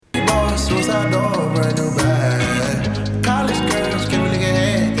suicide door, brand new bag. College girls, give me a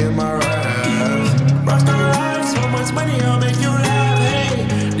head in my raps. Rockstar life, so much money, I'll make you laugh. Hey,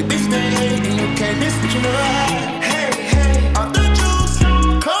 the bitch they hate, and you can't miss what you never had. Hey, off the juice,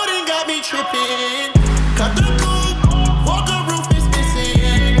 coding got me tripping. Cut the coupe, Walker roof is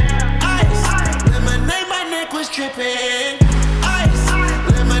missing. Ice, lemonade, my neck was dripping. Ice,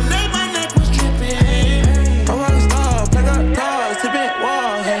 lemonade, my neck was dripping. I'm rockstar, plug up doors, tipping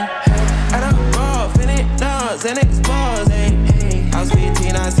walls, hey. Add up golf, finit dogs, and expose, hey. I was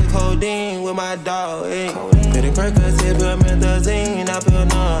 15, I took codeine with my dog, hey. Getting Percocet, put methazine, I feel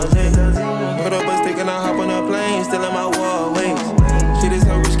nauseous. Put up a stick and I hop on a plane, still in my wall, wait. Shit is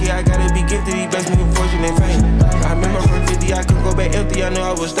so risky, I gotta be gifted, these best nigga fortune and fame. I remember from 50, I couldn't go back empty, I knew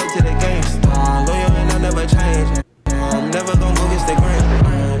I was stuck to the game. Loyal and I never change. I'm never gonna go against the grain.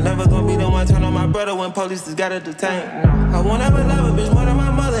 I'm never gonna be the one turn on my brother when police just gotta detain. I won't ever love a bitch more than my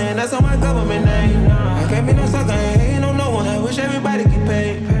mother, and that's on my government name. I can't be no sucker, ain't hating on no one. I wish everybody get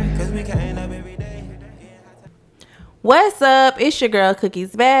paid, cause we can't up every day. What's up? It's your girl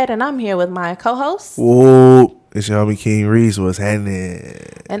Cookies Bad, and I'm here with my co-host. Whoa, it's your homie King Reese. What's happening?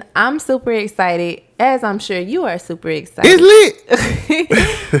 And I'm super excited, as I'm sure you are super excited. It's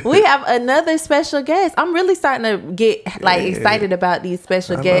lit. We have another special guest. I'm really starting to get excited about these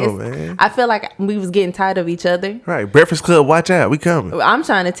special guests. Man. I feel like we was getting tired of each other. Right, Breakfast Club, watch out. We coming. I'm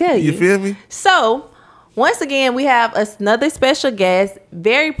trying to tell you. You feel me? So, once again, we have another special guest.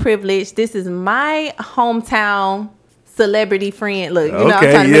 Very privileged. This is my hometown celebrity friend. Look, you know,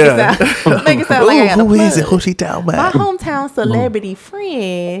 I'm trying to make it sound like I got a who is it? plug. Who she talking about? My hometown celebrity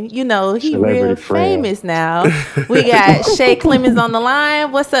friend. You know, he Celebrity real friend. famous now. We got Shay Clemens on the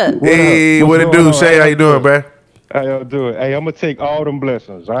line. What's up? Hey, what it What's going do? on? Shay, how you doing, bro? How y'all doing? Hey, I'm gonna take all them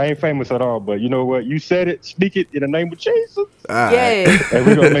blessings. I ain't famous at all, but you know what? You said it, speak it in the name of Jesus, Yes. and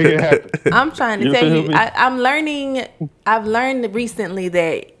we're gonna make it happen. I'm trying to You tell feel you, me? I've learned recently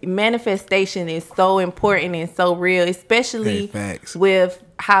that manifestation is so important and so real, especially Hey, facts. with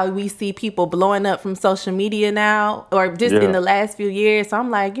how we see people blowing up from social media now, or just in Yeah. the last few years. So I'm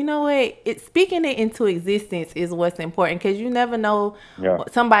like, you know what? Speaking it into existence is what's important, because you never know. Yeah.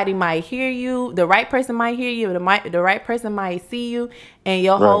 Somebody might hear you, the right person might hear you, the right person might see you, and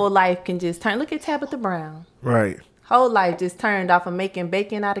your Right. whole life can just turn. Look at Tabitha Brown. Right. Whole life just turned off of making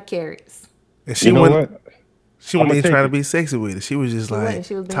bacon out of carrots. And she You know wasn't, what? she wasn't I'ma even take trying it. to be sexy with it. She was just like wasn't.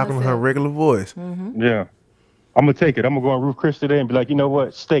 She was being talking in her herself. regular voice. Yeah, I'm gonna take it. I'm gonna go on Roof Chris today and be like, you know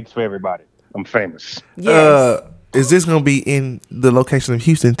what? Steaks for everybody. I'm famous. Yes. Is this gonna be in the location of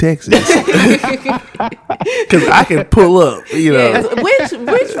Houston, Texas? Because I can pull up, you know. Yes.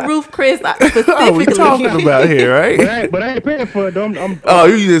 Which Roof Chris specifically? Oh, we talking about here, right? But I ain't paying for it. Though. I'm Oh,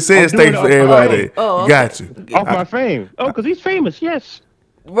 you just said I'm steak doing it for off my everybody. own. Oh, okay. Got you. off my fame. Oh, because he's famous. Yes.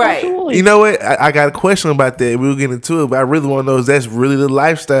 Right. Absolutely. You know what? I got a question about that. We'll get into it, but I really want to know if that's really the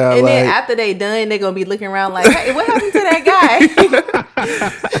lifestyle. And like, then after they done, they're gonna be looking around like, hey, what happened to that guy?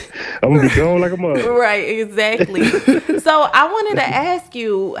 I'm gonna be gone like a mother. Right, exactly. So I wanted to ask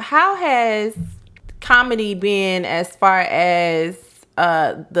you, how has comedy been as far as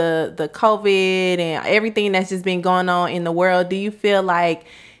the COVID and everything that's just been going on in the world? Do you feel like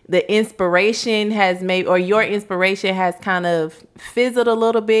the inspiration has or your inspiration has kind of fizzled a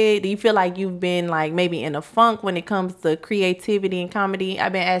little bit? Do you feel like you've been like maybe in a funk when it comes to creativity and comedy?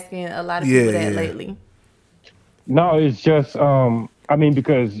 I've been asking a lot of people that lately. No, it's just I mean,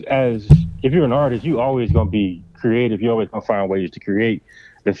 because if you're an artist, you always gonna be creative. You always gonna find ways to create.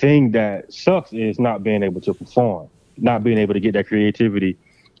 The thing that sucks is not being able to perform, not being able to get that creativity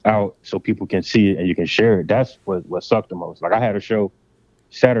out so people can see it and you can share it. That's what sucked the most. Like I had a show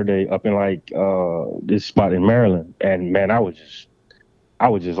Saturday up in like this spot in Maryland, and man, I was just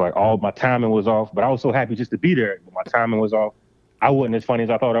like, all my timing was off, but I was so happy just to be there. But my timing was off. I wasn't as funny as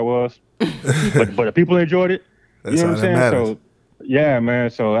I thought I was, but the people enjoyed it. That's You know all what I'm that saying? matters. So yeah, man.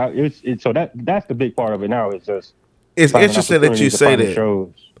 So that's the big part of it now. It's just It's finding interesting that you opportunities to say find the that. shows.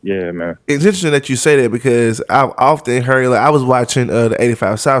 Yeah, man. It's interesting that you say that because I've often heard, like, I was watching the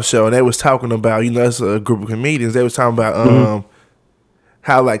 85 South show and they was talking about, you know, it's a group of comedians. They was talking about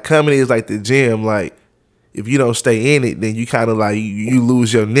how like comedy is like the gym. Like if you don't stay in it, then you kind of like you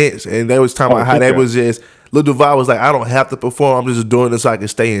lose your niche. And they was talking about how they was just, Lil Duval was like, I don't have to perform. I'm just doing this so I can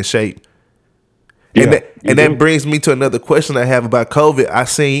stay in shape. Yeah, And that brings me to another question I have about COVID. I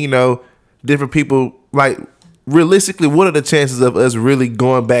seen, you know, different people, like, realistically, what are the chances of us really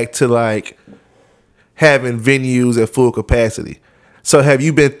going back to, like, having venues at full capacity? So have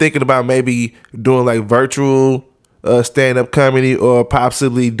you been thinking about maybe doing, like, virtual stand-up comedy or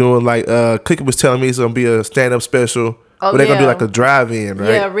possibly doing, like, Cookie was telling me it's going to be a stand-up special Oh, But they're gonna do like a drive-in, right?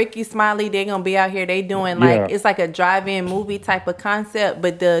 Yeah, Ricky Smiley, they're gonna be out here. They doing like Yeah. it's like a drive-in movie type of concept,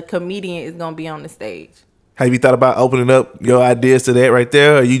 but the comedian is gonna be on the stage. Have you thought about opening up your ideas to that right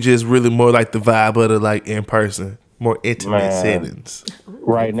there, or are you just really more like the vibe of the like in person, more intimate Man. settings?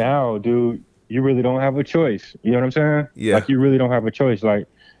 Right now, dude, you really don't have a choice. You know what I'm saying? Yeah. Like you really don't have a choice. Like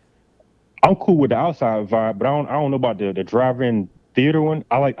I'm cool with the outside vibe, but I don't know about the drive-in theater one.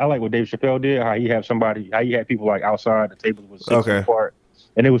 I like what Dave Chappelle did. How he had people like outside, the table was 6 feet apart,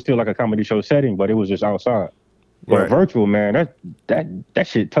 and it was still like a comedy show setting, but it was just outside. But Right. virtual, man, that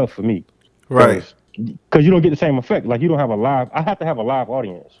shit tough for me. Right. Because you don't get the same effect. Like you don't have a live. I have to have a live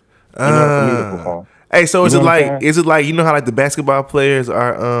audience. You know, for me to perform. Hey, so is You it know what I'm like saying? is it like you know how like the basketball players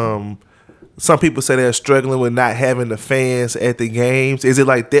are some people say they're struggling with not having the fans at the games. Is it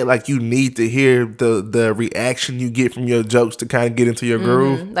like that? Like you need to hear the reaction you get from your jokes to kind of get into your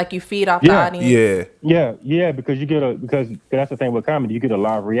groove? Like you feed off the Yeah. audience. Yeah. Yeah, because because that's the thing with comedy. You get a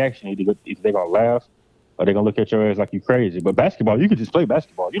live reaction. Either they're gonna laugh or they're gonna look at your ass like you crazy. But basketball, you can just play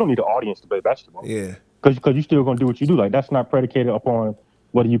basketball. You don't need an audience to play basketball. Yeah. Because you still gonna do what you do. Like that's not predicated upon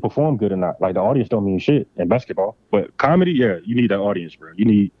whether you perform good or not. Like the audience don't mean shit in basketball. But comedy, yeah, you need that audience, bro. You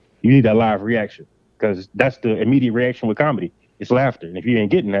need that live reaction because that's the immediate reaction with comedy. It's laughter, and if you ain't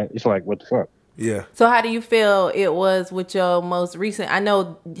getting that, it's like what the fuck. Yeah. So how do you feel it was with your most recent? I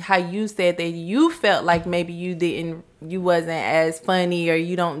know how you said that you felt like maybe you wasn't as funny or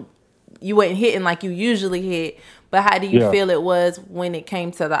you wasn't hitting like you usually hit. But how do you Yeah. feel it was when it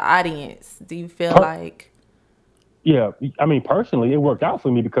came to the audience? Do you feel like Yeah, I mean, personally, it worked out for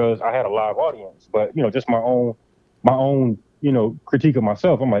me because I had a live audience. But just my own, critique of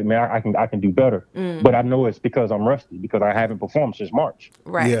myself. I'm like, man, I can do better. But I know it's because I'm rusty because I haven't performed since March.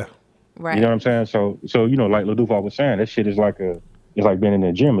 right? Yeah. Right. You know what I'm saying? So like Lil Duval was saying, that shit is like it's like being in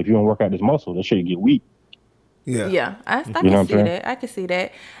the gym. If you don't work out this muscle, that shit get weak. Yeah. Yeah, I know what can I'm see saying? that. I can see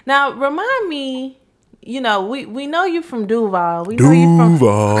that. Now, remind me, we know you from Duval. We know you from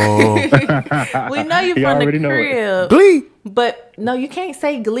Duval. we know you You from the already know it. crib. Glee. But no, you can't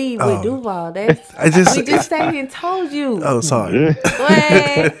say Glee with Duval. That's we just saying and told you. Oh, sorry.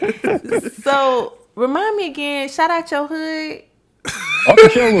 What? So remind me again. Shout out your hood. Uncle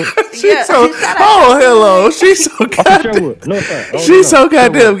Sherwood. Yeah, So, shout out oh, your hello. hood. She's so Uncle goddamn. Sherwood. No, sir. Oh, She's so no.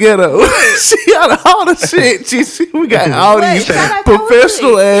 goddamn ghetto. She got all the shit. We got all Wait, these shout out your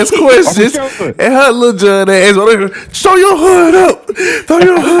professional hood. ass questions, Uncle Sherwood. and her little John ass. Show your hood up. Throw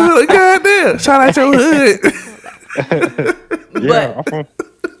your hood up. Goddamn. Shout out your hood. Yeah, I'm from.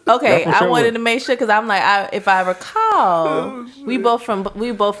 Okay, That's for I sure. wanted to make sure because I'm like, if I recall, we both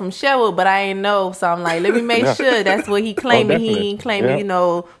from Sherwood, but I ain't know, so I'm like, let me make Yeah. sure that's what he claiming. He definitely. ain't claiming,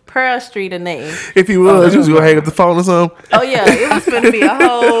 Yeah. Pearl Street or nothing. If he was, you was gonna hang up the phone or something. Oh yeah, it was going to be a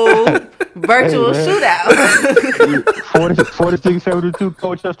whole virtual Hey, shootout. 4672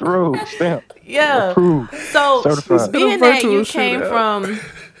 Colchester Road. Stamp. Yeah. Approved. So Certified. being that Virtual you came shootout.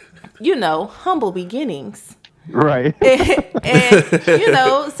 from, humble beginnings. Right.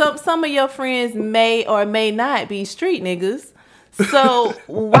 And some of your friends may or may not be street niggas. So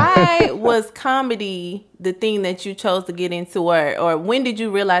why was comedy the thing that you chose to get into, or when did you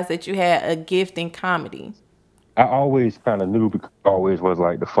realize that you had a gift in comedy? I always kind of knew because I always was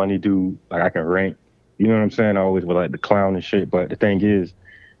like the funny dude. Like I can rank. You know what I'm saying? I always was like the clown and shit. But the thing is,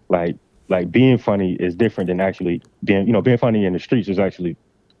 like being funny is different than actually being funny in the streets is actually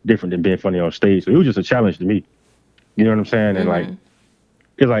different than being funny on stage. So it was just a challenge to me. You know what I'm saying? And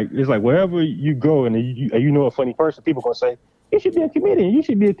it's like wherever you go and you know a funny person, people gonna say, you should be a comedian. You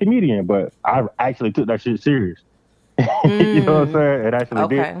should be a comedian. But I actually took that shit serious. You know what I'm saying? It actually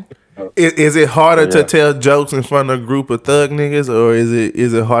Okay. did. Is it harder to Yeah. tell jokes in front of a group of thug niggas, or is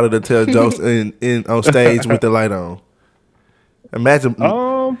it harder to tell jokes in on stage with the light on? Imagine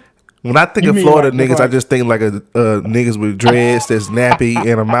when I think you of mean Florida like- niggas, I like- just think like a niggas with dreads that's nappy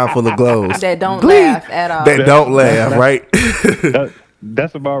and a mouthful of glows. That don't Glee. laugh at all. That don't laugh, right?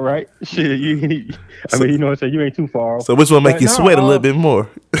 That's about right. Shit, you know what I'm saying? You ain't too far off. So which one make But you no, sweat a little bit more?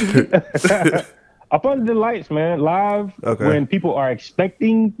 Up under the lights, man. Live, Okay. when people are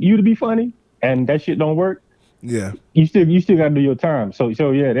expecting you to be funny and that shit don't work, Yeah. you still gotta do your time. So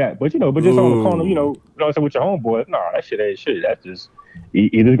yeah, that. But just on the corner, Ooh. you know what I'm saying, with your homeboys, nah, that shit ain't shit. That's just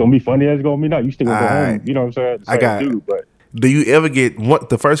either it's gonna be funny or it's gonna be not. You still gonna go home, Alright. you know what I'm saying? I got- dude, but Do you ever get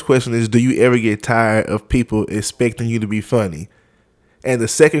the first question is, do you ever get tired of people expecting you to be funny? And the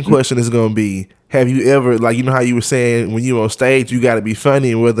second question is going to be, have you ever, like, you know how you were saying when you're on stage, you got to be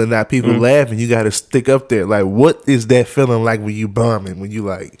funny, and whether or not people laugh, and you got to stick up there. Like, what is that feeling like when you bombing, when you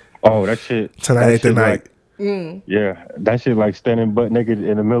like, oh, that shit. tonight that ain't the shit night? Yeah, that shit like standing butt naked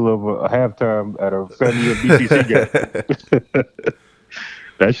in the middle of a halftime at a family BCC game.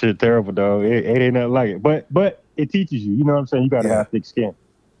 That shit terrible, dog. It ain't nothing like it. But it teaches you. You know what I'm saying? You got to Yeah. have thick skin,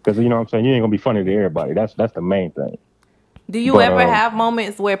 because you know what I'm saying. You ain't gonna be funny to everybody. That's the main thing. Do you But, ever have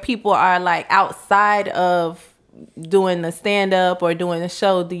moments where people are like outside of doing the stand up or doing the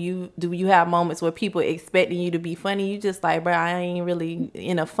show? Do you have moments where people expecting you to be funny? You just like, bro, I ain't really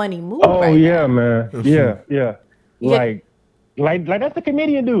in a funny mood Oh right yeah, now. man. Yeah. Yeah. Like that's the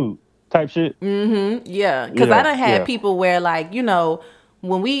comedian dude type shit. Yeah, because I Yeah, done had yeah. people where like, you know,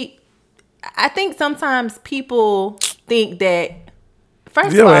 I think sometimes people think that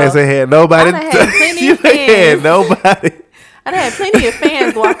first Your of all, ass ain't had nobody. I done had plenty You of ain't had fans. nobody. I done had plenty of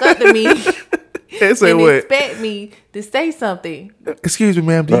fans walk up to me They say and what? expect me to say something. Excuse me,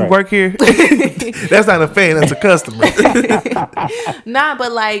 ma'am. Do you Right. work here? That's not a fan. That's a customer. Nah,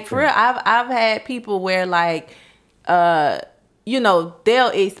 but like for real, I've had people where like you know, they'll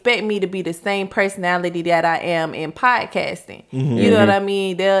expect me to be the same personality that I am in podcasting. You know what I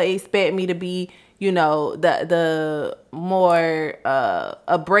mean? They'll expect me to be, you know, the more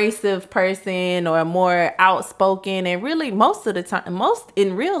abrasive person or more outspoken. And really, most of the time, most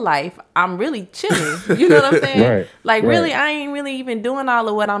in real life, I'm really chilling. You know what I'm saying? Right, Like, right. really, I ain't really even doing all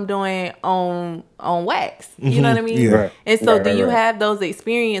of what I'm doing on wax. You know what I mean? Yeah. Right. And so, Right, do right, you right. have those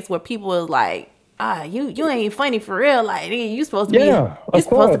experiences where people are like, you ain't funny for real. Like, nigga, you supposed to be, Yeah, you of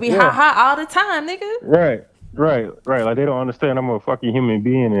supposed to course, be yeah. hot all the time, nigga. Right. Like they don't understand I'm a fucking human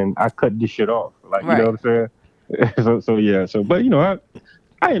being and I cut this shit off. Like you know what I'm saying? so yeah. So but you know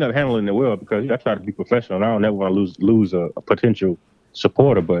I end up handling it well because I try to be professional. And I don't ever want to lose a potential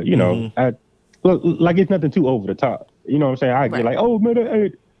supporter. But you know I look like it's nothing too over the top. You know what I'm saying? I get Right. like, oh man,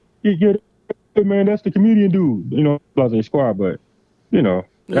 hey, hey, man, that's the comedian dude. You know, Blase Squad. But you know,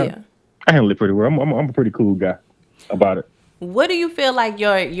 Yeah. I handle it pretty well. I'm a pretty cool guy about it. What do you feel like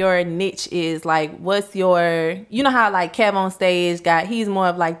your niche is? Like, what's your, you know how like Kev on stage he's more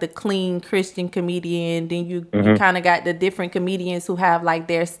of like the clean Christian comedian. Then you kind of got the different comedians who have like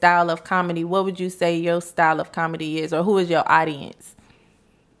their style of comedy. What would you say your style of comedy is, or who is your audience?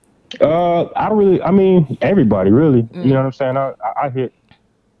 I mean, everybody really. You know what I'm saying? I hit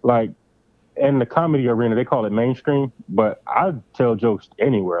like in the comedy arena, they call it mainstream, but I tell jokes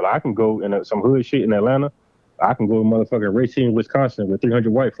anywhere. Like I can go in some hood shit in Atlanta. I can go to motherfucking Racine, Wisconsin with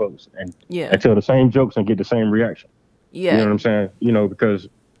 300 white folks and tell the same jokes and get the same reaction. Yeah. You know what I'm saying? You know, because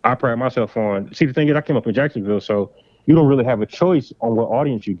I pride myself on, see, the thing is, I came up in Jacksonville, so you don't really have a choice on what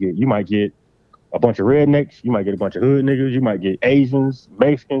audience you get. You might get a bunch of rednecks, you might get a bunch of hood niggas, you might get Asians,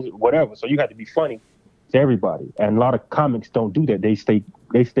 Mexicans, whatever. So you have to be funny to everybody. And a lot of comics don't do that. They stay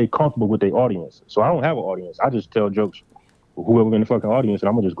comfortable with their audience. So I don't have an audience. I just tell jokes whoever in the fucking audience, and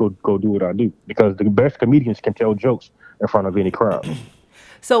I'm gonna just go do what I do. Because the best comedians can tell jokes in front of any crowd.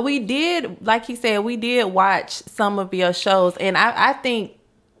 So we did, like he said, we did watch some of your shows, and I think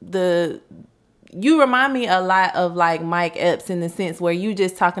you remind me a lot of like Mike Epps in the sense where you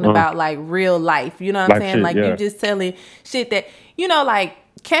just talking about like real life. You know what I'm saying? Shit, like yeah. you just telling shit that, you know, like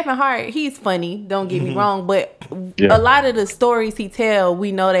Kevin Hart, he's funny, don't get me wrong, but Yeah. a lot of the stories he tell,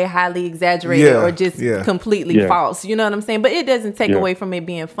 we know they highly exaggerated or just completely Yeah. false. You know what I'm saying? But it doesn't take Yeah. away from it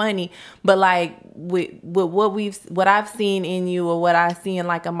being funny. But like with what I've seen in you or what I see in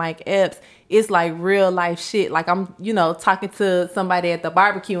like a Mike Epps, it's like real life shit. Like I'm, you know, talking to somebody at the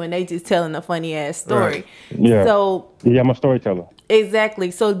barbecue and they just telling a funny ass story. Right. Yeah. So Yeah, I'm a storyteller. exactly.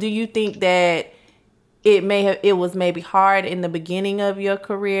 So do you think that it was maybe hard in the beginning of your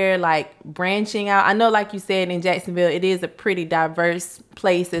career, like branching out? I know, like you said, in Jacksonville, it is a pretty diverse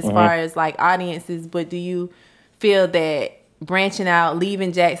place as far as like audiences, but do you feel that branching out,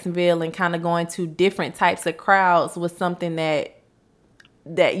 leaving Jacksonville and kind of going to different types of crowds was something that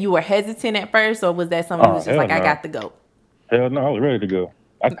you were hesitant at first, or was that something that was just hell like, I no. got to go? Hell no, I was ready to go.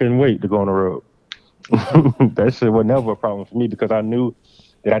 I couldn't wait to go on the road. That shit was never a problem for me because I knew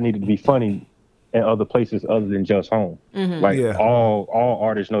that I needed to be funny in other places other than just home. Like Yeah. all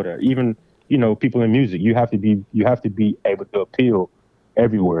artists know that. Even, you know, people in music, you have to be able to appeal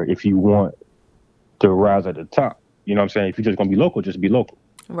everywhere if you want to rise at the top. You know what I'm saying? If you're just gonna be local, just be local.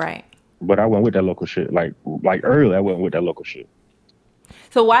 Right. But I went with that local shit. Like early, I went with that local shit.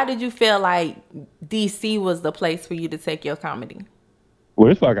 So why did you feel like DC was the place for you to take your comedy? Well,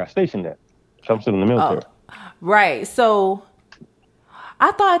 it's where I got stationed at. So I'm still in the military. Right. So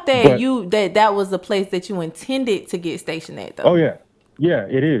I thought that But- that was the place that you intended to get stationed at, though. Oh yeah,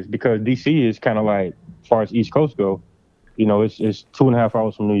 it is because DC is kind of like, as far as East Coast go, you know, it's 2.5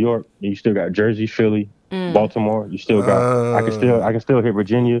 hours from New York. You still got Jersey, Philly, Baltimore. You still got I can still hit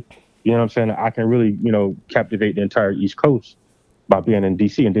Virginia. You know what I'm saying? I can really, captivate the entire East Coast by being in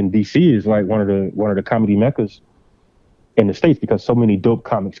DC. And then DC is like one of the comedy meccas in the States because so many dope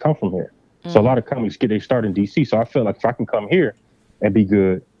comics come from here. So a lot of comics get their start in DC. So I feel like if I can come here and be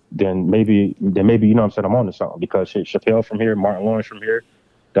good, then maybe you know what I'm saying, I'm on to something because shit, Chappelle from here, Martin Lawrence from here,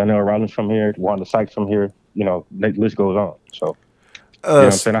 Donnell Rollins from here, Wanda Sykes from here, the list goes on. So you know what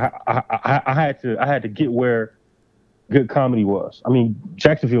I'm saying? I had to get where good comedy was. I mean,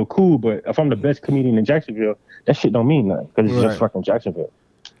 Jacksonville cool, but if I'm the best comedian in Jacksonville, that shit don't mean nothing because it's just fucking Jacksonville.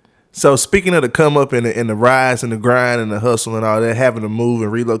 So speaking of the come up and the rise and the grind and the hustle and all that, having to move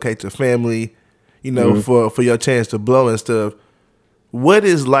and relocate to family, for your chance to blow and stuff, what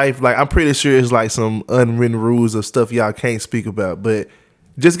is life like? I'm pretty sure it's like some unwritten rules of stuff y'all can't speak about, but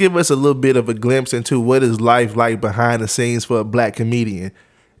just give us a little bit of a glimpse into what is life like behind the scenes for a black comedian.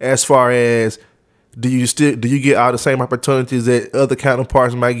 As far as do you get all the same opportunities that other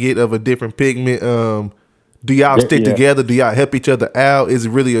counterparts might get of a different pigment? Do y'all stick together? Do y'all help each other out? Is it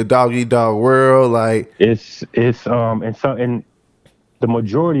really a dog eat dog world? Like it's and the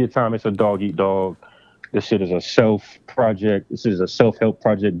majority of the time it's a dog eat dog. This shit is a self project. This is a self-help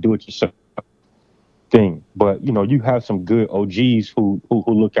project, do it yourself thing. But you have some good OGs who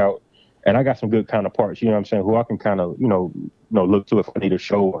look out, and I got some good counterparts, you know what I'm saying, who I can kind of, look to if I need a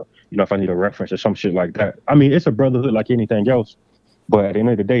show or, if I need a reference or some shit like that. I mean, it's a brotherhood like anything else. But at the end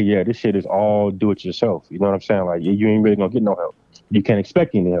of the day, yeah, this shit is all do it yourself. You know what I'm saying? Like you ain't really gonna get no help. You can't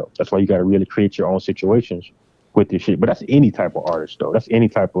expect any help. That's why you gotta really create your own situations with this shit. But that's any type of artist though. That's any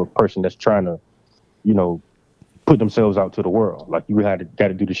type of person that's trying to, put themselves out to the world. Like you got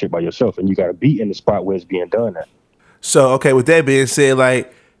to do the shit by yourself, and you got to be in the spot where it's being done at. So, okay, with that being said,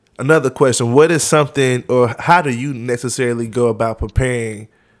 like another question, what is something or how do you necessarily go about preparing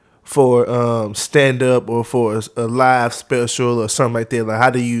for stand up or for a live special or something like that? Like how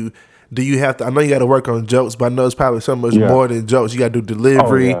do you have to, I know you got to work on jokes, but I know it's probably so much more than jokes. You got to do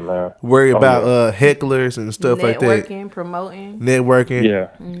delivery, worry about hecklers and stuff like that. Networking. Yeah.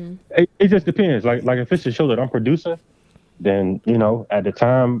 Mm-hmm. It just depends. Like if it's a show that I'm producing, then, at the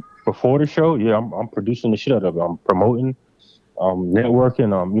time before the show, yeah, I'm producing the shit out of it. I'm promoting, networking, you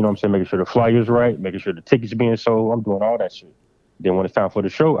know what I'm saying, making sure the flyer's right, making sure the tickets are being sold. I'm doing all that shit. Then when it's time for the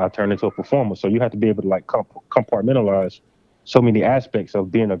show, I turn into a performer. So you have to be able to like compartmentalize so many aspects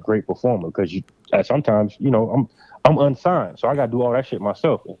of being a great performer because sometimes, I'm unsigned. So I got to do all that shit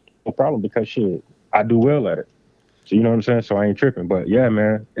myself. No problem because shit, I do well at it. So you know what I'm saying? So I ain't tripping. But yeah,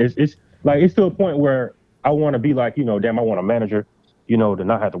 man, it's to a point where I want to be like, damn, I want a manager, to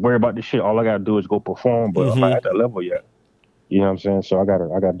not have to worry about this shit. All I got to do is go perform, but I'm not at that level yet. You know what I'm saying? So I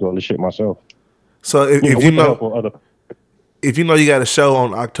gotta do all this shit myself. So if you know you got a show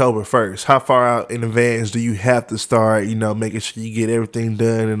on October 1st, how far out in advance do you have to start, making sure you get everything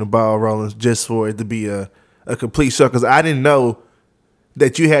done and the ball rolling just for it to be a complete show? Because I didn't know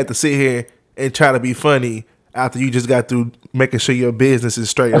that you had to sit here and try to be funny after you just got through making sure your business is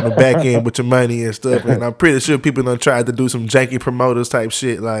straight on the back end with your money and stuff. And I'm pretty sure people done tried to do some janky promoters type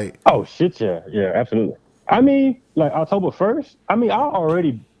shit. Like, oh, shit, yeah. Yeah, absolutely. I mean, like October 1st, I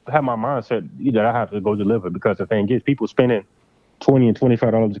already have my mindset that I have to go deliver because the thing is, people spending $20 and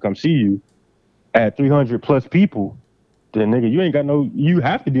 $25 to come see you at 300 plus people, then nigga, you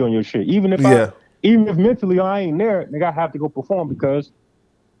have to be on your shit. Even if mentally I ain't there, nigga, I have to go perform because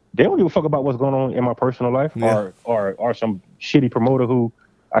they don't give a fuck about what's going on in my personal life or some shitty promoter who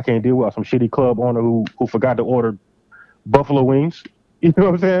I can't deal with, or some shitty club owner who forgot to order buffalo wings. You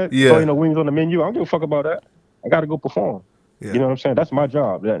know what I'm saying? Yeah. So, wings on the menu. I don't give a fuck about that. I got to go perform. Yeah. You know what I'm saying? That's my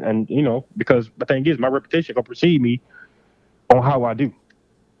job. And because the thing is, my reputation gonna precede me on how I do.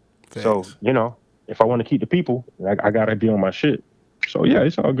 Thanks. So, if I want to keep the people, I got to be on my shit. So, yeah,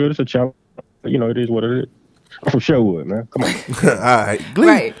 it's all good. It's a challenge. It is what it is. I'm from Sherwood, man. Come on. All right. Glee.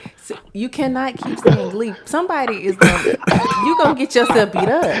 Right. So you cannot keep saying Glee. Somebody is going to get yourself beat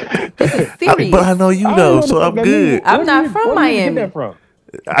up. This is serious. But I know you know, so I'm good. I'm not from Miami.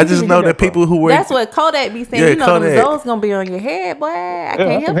 I just know that people who were. That's what Kodak be saying. Yeah, them zones gonna be on your head, boy. I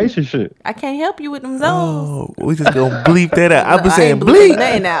can't help you. Shit. I can't help you with them zones. Oh, we just gonna bleep that out. I've been saying bleep.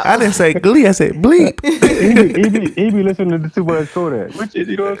 I didn't say Glee. I said bleep. he be listening to too much Kodak, which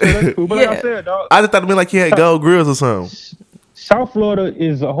is, what I'm saying, that's cool. But like I said, dog, I just thought it meant like he had gold grills or something. South Florida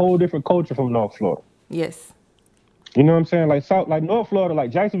is a whole different culture from North Florida. Yes. You know what I'm saying? Like North Florida, like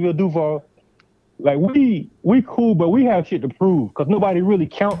Jacksonville, Duval. Like we cool, but we have shit to prove because nobody really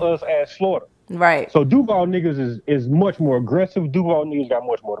count us as Florida. Right. So Duval niggas is much more aggressive. Duval niggas got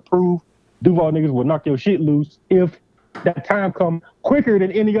much more to prove. Duval niggas will knock your shit loose if that time come quicker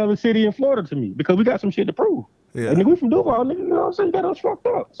than any other city in Florida to me because we got some shit to prove. Yeah. And we from Duval, niggas, you know what I'm saying? You got us fucked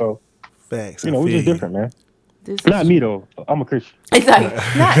up. So Facts. You know, I we're feel just you. different, man. This is Not me though. I'm a Christian.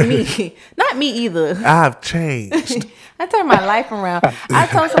 Exactly. Not me. Not me either. I've changed. I turned my life around. I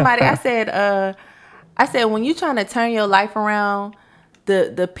told somebody, I said, when you trying to turn your life around,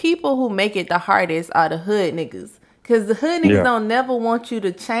 the people who make it the hardest are the hood niggas. Cause the hood niggas Yeah. don't never want you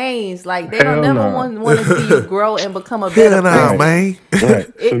to change. Like they Hell don't never nah. want to see you grow and become a better Hell nah, person. man. Right.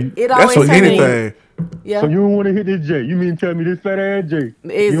 So, It That's always for turn into- anything. Yeah, so you don't want to hit this J. You mean tell me this fat ass J. You don't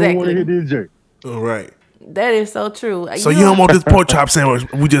want Exactly. to hit this J. All right. that is so true. So you don't want this pork chop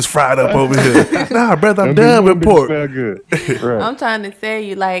sandwich we just fried up over here? Nah, brother, I'm done Them with bitches pork. smell good. Right. I'm trying to tell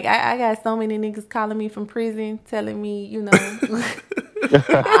you, like, I got so many niggas calling me from prison, telling me, you know,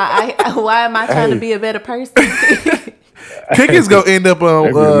 why am I trying to be a better person? Pickens gonna end up That'd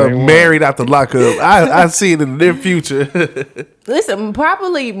be the main one. married after lockup. I see it in the near future. Listen,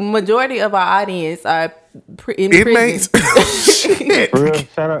 probably majority of our audience are in Inmates. prison. Shit. For real,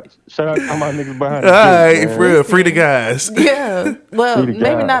 shout out to my niggas behind All the right, gate, man. for real, free the guys. Yeah, well, Free the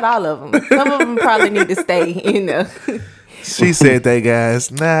maybe guys. not all of them. Some of them probably need to stay, you know. She said that,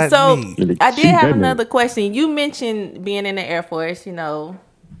 guys, not So me. I did She have dead another question. You mentioned being in the Air Force, you know.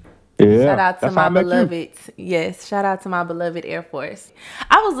 Yeah, Shout out to that's how my I met you. beloved. Yes, shout out to my beloved Air Force.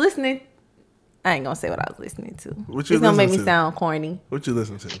 I was listening. I ain't gonna say what I was listening to. What you It's gonna make me listening to? sound corny. What you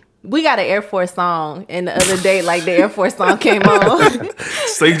listen to? We got an Air Force song, and the other day, like the Air Force song came on.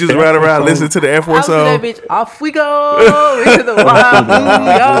 So you just ride around listening to the Air I Force was in that song? bitch. Off we go into the wild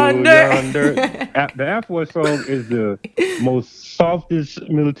blue yonder. The Air Force song is the most softest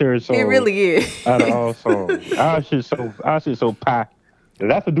military song. It really is. Out of all songs. Our shit so pie.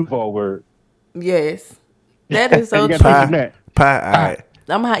 That's a Duval word. Yes, that is so You true. gotta I'm teach them that. Pie, all right.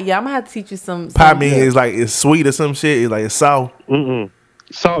 gonna have to teach you some. Pie means like it's sweet or some shit. It's like it's soft.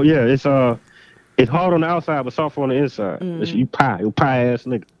 So yeah, it's hard on the outside but soft on the inside. It's you pie ass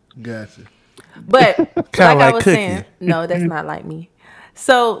nigga. Gotcha. But like Kinda I like was Cookie. saying, no, that's not like me.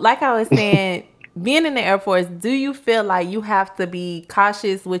 So, like I was saying, being in the Air Force, do you feel like you have to be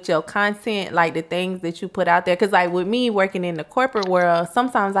cautious with your content, like the things that you put out there? Because, like with me working in the corporate world,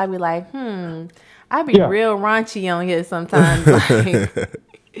 sometimes I be like, I be Yeah. real raunchy on here sometimes. Like,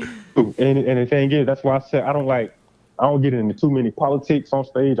 And the thing is, that's why I said I don't get into too many politics on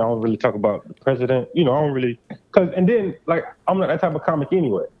stage. I don't really talk about the president. You know, I don't really and then like I'm not that type of comic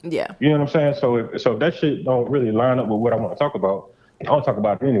anyway. yeah, You know what I'm saying? So if that shit don't really line up with what I want to talk about, I don't talk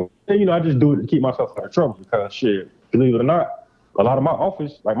about it anyway. And, you know, I just do it to keep myself out of trouble because shit, believe it or not, a lot of my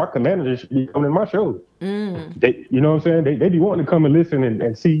office, like my commanders, be coming in my shows. They, you know what I'm saying? They be wanting to come and listen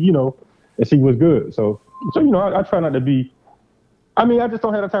and see, you know, and see what's good. So you know, I try not to be. I mean, I just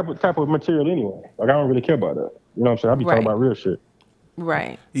don't have that type of material anyway. Like I don't really care about that. You know what I'm saying? I be Right. talking about real shit.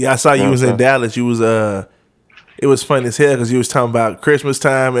 right. Yeah, I saw you was in Okay. Dallas. You was it was funny as hell because you was talking about Christmas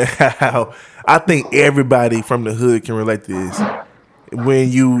time and how I think everybody from the hood can relate to this.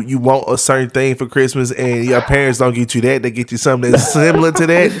 When you want a certain thing for Christmas and your parents don't get you that, they get you something that's similar to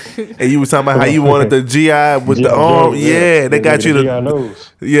that. And you was talking about how you wanted the GI with the G.I. arm. Joe, Yeah, they got you G.I. the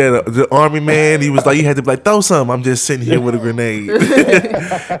nose. the army man. He was like, you had to be like, throw something. I'm just sitting here with a grenade.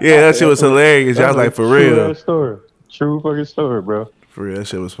 Yeah, that shit was hilarious. I was like, for real. True fucking story, bro. For real, that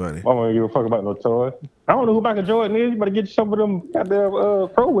shit was funny. I don't give a fuck about no toy. I don't know who Michael Jordan is. You better get some of them goddamn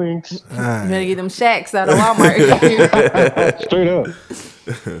pro wings. You better get them shacks out of Walmart. Straight up.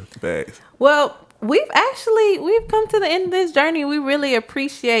 Facts. Well, we've come to the end of this journey. We really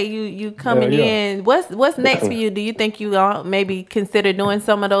appreciate you coming Yeah. in. What's next for you? Do you think you maybe consider doing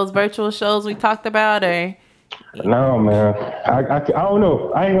some of those virtual shows we talked about, or? No, man. I don't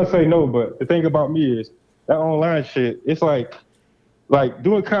know. I ain't gonna say no, but the thing about me is that online shit. It's like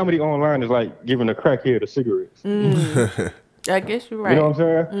doing comedy online is like giving a crackhead a cigarette. I guess you're right. You know what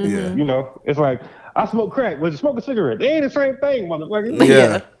I'm saying? Yeah. You know, it's like I smoke crack. Was smoke a cigarette? They ain't the same thing, motherfucker.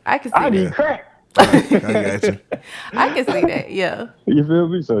 Yeah. I can see I that. need crack. I got you. I can see that. Yeah. You feel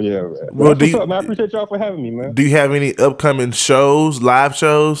me? So yeah, man. Well, That's what's up, man. I appreciate y'all for having me, man. Do you have any upcoming shows, live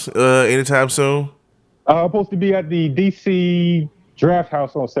shows, anytime soon? I'm supposed to be at the DC Draft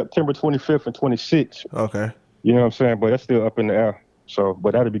House on September 25th and 26th. Okay. You know what I'm saying? But that's still up in the air. So,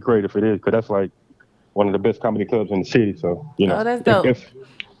 but that'd be great if it is, because that's like one of the best comedy clubs in the city. So, you know. Oh, that's dope.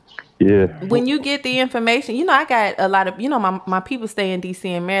 Yeah. When you get the information, you know, I got a lot of, you know, my people stay in DC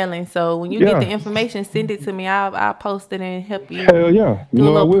and Maryland. So when you get the information, send it to me. I'll post it and help you. Hell yeah. You Do a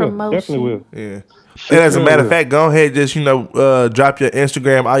know I little will. promotion. Definitely will. Yeah. And as a Sure matter of will. fact, go ahead, just drop your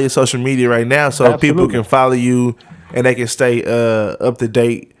Instagram, all your social media right now, so people Absolutely. can follow you and they can stay up to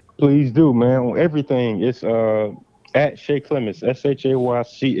date. Please do, man. On everything, it's at Shay Clemens,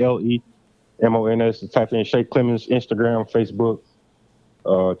 SHAYCLEMONS. Type in Shay Clemens, Instagram, Facebook.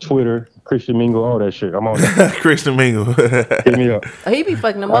 Twitter, Christian Mingle, all that shit. I'm on that. Christian Mingle. Hit me up. Oh, he be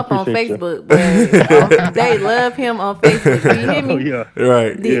fucking them I up on appreciate you. Facebook, but they love him on Facebook. Do you hear me? Oh, yeah.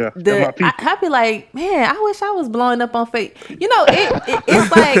 Right. Yeah, that's my people. I be like, man, I wish I was blowing up on Facebook. You know,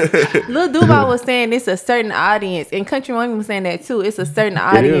 it's like Lil Duval was saying it's a certain audience, and Country Wayne was saying that too. It's a certain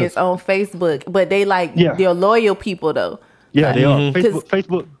audience on Facebook, but they like they're loyal people though. Yeah, they are.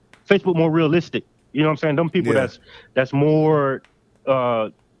 Mm-hmm. Facebook more realistic. You know what I'm saying? Them people that's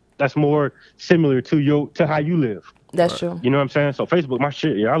more similar to how you live. That's true. You know what I'm saying? So Facebook, my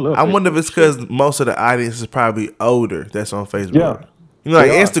shit. Yeah, I love. I Facebook. wonder if it's because most of the audience is probably older that's on Facebook. Yeah. You know,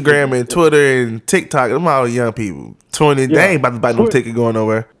 like They are. Instagram and Twitter and TikTok, them all young people. 20, they ain't about to buy no Twitter- ticket going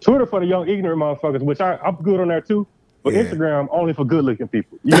nowhere. Twitter for the young ignorant motherfuckers, which I'm good on there too. But Yeah. Instagram only for good looking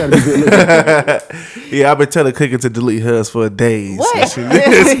people. You gotta be good looking. Yeah, I've been telling Cookie to delete hers for days. What?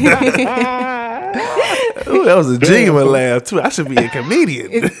 Ooh, that was a genuine laugh too. I should be a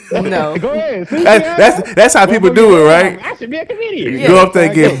comedian. No. Go ahead. See, That's how people do it, right? I should be a comedian. Go up there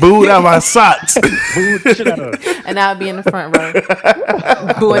and get booed out my socks. Boo the shit out of her. And I'll be in the front row,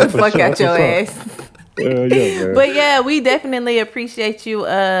 booing the fuck sure, out your that's ass. Yeah, man. But yeah, we definitely appreciate you,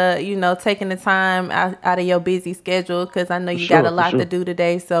 taking the time out of your busy schedule, because I know you got a lot to do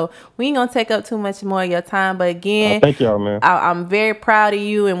today. So we ain't gonna take up too much more of your time. But again, thank y'all, man. I'm very proud of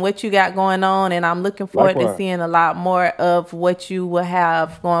you and what you got going on, and I'm looking forward to Likewise. seeing a lot more of what you will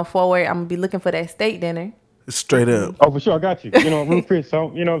have going forward. I'm gonna be looking for that steak dinner. Straight up. Oh, for sure, I got you. You know, Ruth Chris,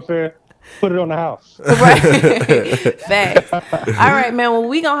 so, you know what I'm saying? Put it on the house. Right. Facts. All right, man. Well,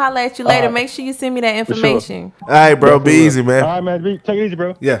 we gonna holler at you later. Make sure you send me that information. All right, bro. Be easy, man. All right, man. Take it easy,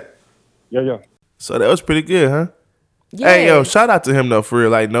 bro. Yeah. Yeah. So that was pretty good, huh? Yeah. Hey, yo, shout out to him though, for real.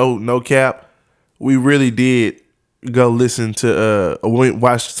 Like, no cap. We really did go listen to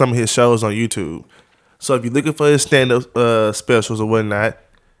watch some of his shows on YouTube. So if you're looking for his stand-up specials or whatnot,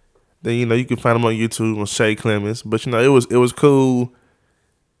 then you can find him on YouTube on Shay Clemens. But it was cool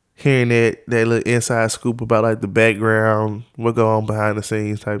hearing that little inside scoop about like the background, what go on behind the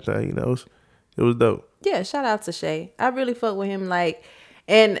scenes type thing. It was dope. Yeah, shout out to Shay. I really fuck with him.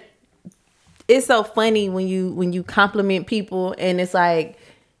 And it's so funny when you compliment people, and it's like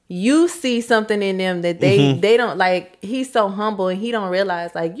you see something in them that they don't like. He's so humble, and he don't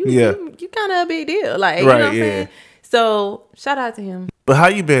realize like you kind of a big deal. Like, you know what I'm saying? So shout out to him. But how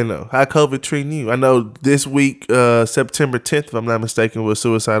you been though? How COVID treating you? I know this week, September 10th, if I'm not mistaken, was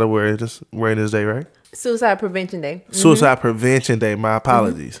Suicide Awareness Day, right? Suicide Prevention Day. Suicide Prevention Day. My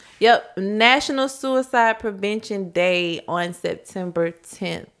apologies. Yep. National Suicide Prevention Day on September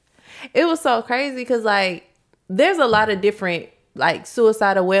 10th. It was so crazy because like there's a lot of different like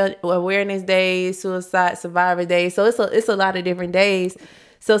suicide awareness days, suicide survivor days. So it's a lot of different days.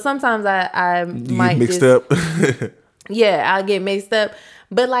 So sometimes I You might get mixed just, up. Yeah, I'll get mixed up.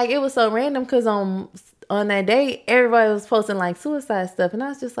 But like it was so random because on that day everybody was posting like suicide stuff, and I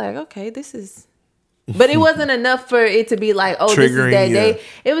was just like, okay, this is. But it wasn't enough for it to be like, oh, this is that day.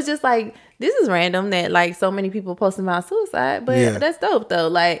 It was just like, this is random that like so many people posting about suicide, but that's dope though.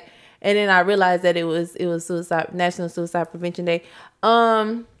 Like, and then I realized that it was National Suicide Prevention Day.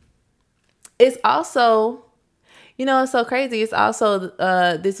 It's also, it's so crazy. It's also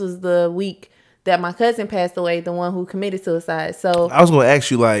this was the week that my cousin passed away, the one who committed suicide. So I was gonna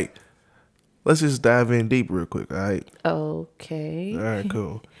ask you, like, let's just dive in deep real quick, all right? Okay. All right,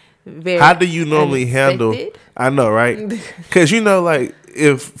 cool. Very How do you normally handle? I know, right? Because like,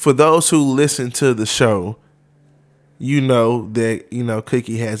 if for those who listen to the show, you know that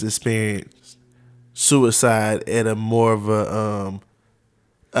Cookie has experienced suicide at a more of a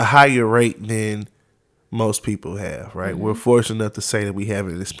higher rate than most people have, right? We're fortunate enough to say that we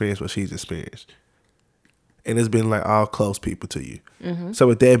haven't experienced what she's experienced, and it's been like all close people to you. So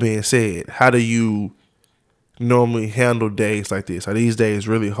with that being said, how do you normally handle days like this? Are these days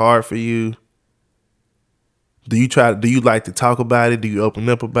really hard for you? Do you like to talk about it? Do you open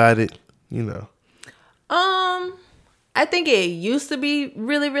up about it? I think it used to be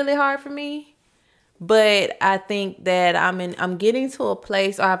really, really hard for me, but I think that I'm getting to a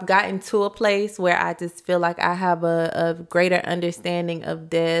place, or I've gotten to a place where I just feel like I have a greater understanding of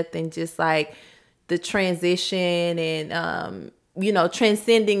death and just like the transition and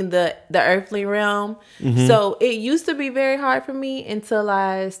transcending the earthly realm. So it used to be very hard for me until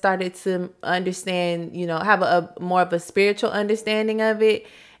I started to understand, have a more of a spiritual understanding of it.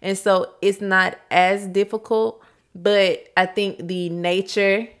 And so it's not as difficult, but I think the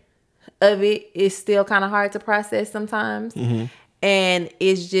nature of it is still kind of hard to process sometimes. And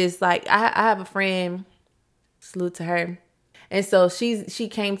it's just like, I have a friend, salute to her. And so she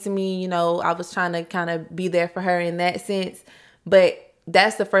came to me, I was trying to kind of be there for her in that sense. But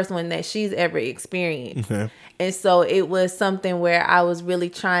that's the first one that she's ever experienced. Okay. And so it was something where I was really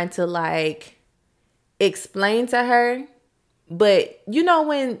trying to like explain to her. But you know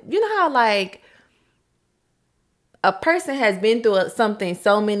how like a person has been through something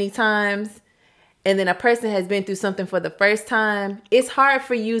so many times, and then a person has been through something for the first time, it's hard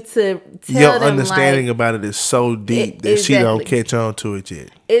for you to tell Your them understanding like, about it is so deep that she don't catch on to it yet.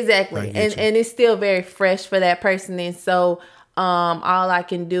 Exactly. And it's still very fresh for that person. And so all I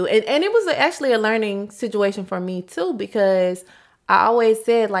can do, and it was actually a learning situation for me too, because I always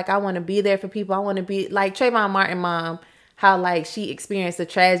said like I want to be there for people. I want to be like Trayvon Martin mom, how like she experienced a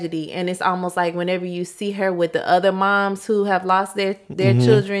tragedy, and it's almost like whenever you see her with the other moms who have lost their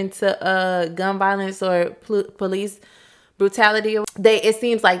children to gun violence or police brutality, it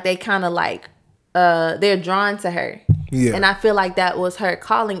seems like they kind of like they're drawn to her. Yeah. And I feel like that was her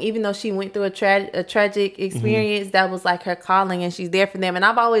calling, even though she went through a tragic experience. That was like her calling, and she's there for them. And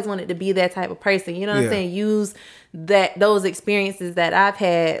I've always wanted to be that type of person. You know what I'm saying? Use those experiences that I've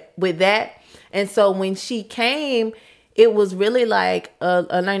had with that. And so when she came, it was really like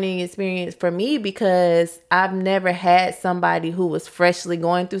a learning experience for me, because I've never had somebody who was freshly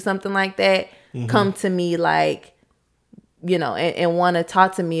going through something like that come to me like, you know, and want to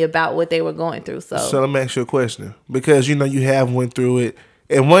talk to me about what they were going through. So let me ask you a question, because you know you have went through it,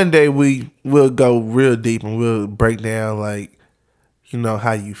 and one day we'll go real deep and we'll break down like, you know,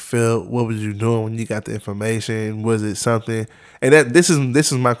 how you felt, what was you doing when you got the information, was it something? And that this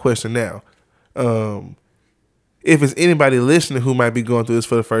is my question now. If it's anybody listening who might be going through this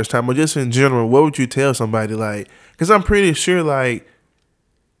for the first time, or just in general, what would you tell somebody? Like, because I'm pretty sure like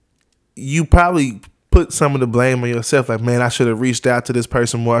you probably put some of the blame on yourself. Like, man, I should have reached out to this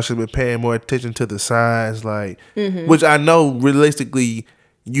person more. I should have been paying more attention to the signs. Like, which I know realistically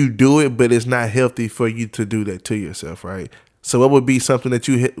you do it, but it's not healthy for you to do that to yourself, right? So, what would be something that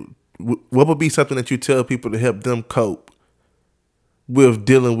you tell people to help them cope with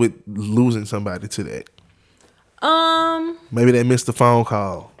dealing with losing somebody to that? Maybe they missed the phone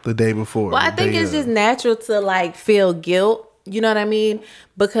call the day before. Well, I think it's just natural to like feel guilt. You know what I mean?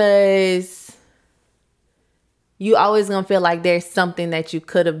 Because you always gonna feel like there's something that you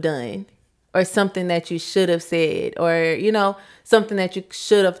could have done, or something that you should have said, or, you know, something that you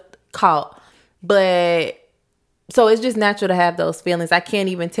should have caught. But so it's just natural to have those feelings. I can't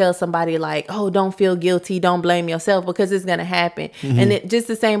even tell somebody like, oh, don't feel guilty, don't blame yourself, because it's going to happen. And it just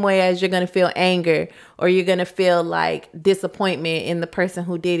the same way as you're going to feel anger, or you're going to feel like disappointment in the person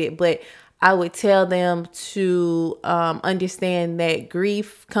who did it. But I would tell them to understand that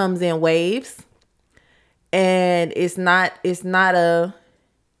grief comes in waves, and it's not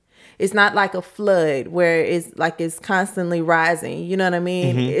like a flood where it's constantly rising. You know what I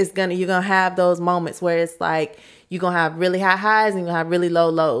mean? You're gonna have those moments where it's like you're gonna have really high highs and you're gonna have really low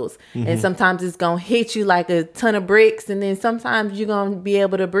lows. And sometimes it's gonna hit you like a ton of bricks, and then sometimes you're gonna be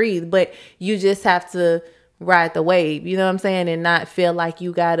able to breathe. But you just have to ride the wave, you know what I'm saying? And not feel like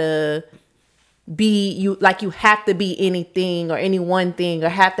you gotta you have to be anything or any one thing, or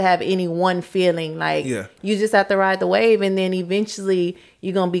have to have any one feeling. Like, you just have to ride the wave, and then eventually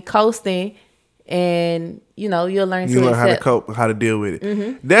you're gonna be coasting, and you know you'll learn how to cope, how to deal with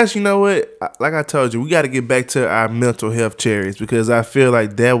it. That's, you know what, like I told you, we got to get back to our mental health cherries, because I feel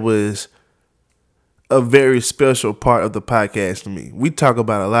like that was a very special part of the podcast to me. We talk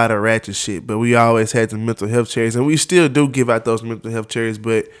about a lot of ratchet shit, but we always had the mental health cherries, and we still do give out those mental health cherries,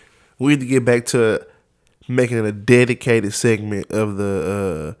 but we need to get back to making it a dedicated segment of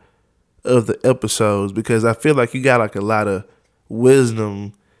the episodes, because I feel like you got like a lot of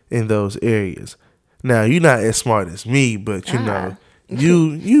wisdom in those areas. Now, you're not as smart as me, but you know,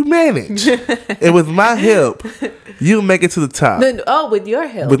 you manage. And with my help, you'll make it to the top. With your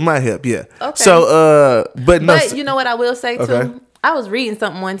help. With my help, yeah. Okay. So but you know what I will say too? I was reading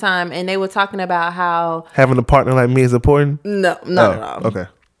something one time, and they were talking about how having a partner like me is important? No, not at all. Okay.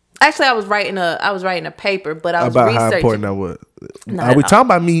 Actually, I was writing a paper, but I was about researching. How important I was. Are we talking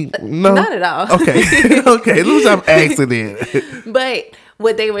about me? No, not at all. Okay, okay. Let's stop asking then. But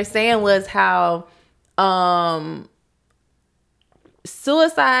what they were saying was how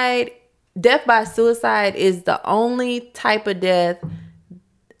death by suicide is the only type of death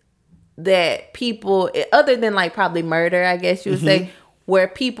that people, other than like probably murder, I guess you would say, where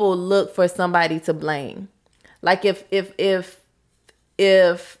people look for somebody to blame. Like if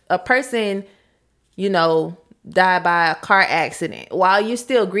a person, you know, died by a car accident, while you're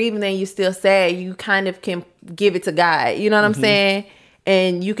still grieving and you're still sad, you kind of can give it to God. You know what I'm saying?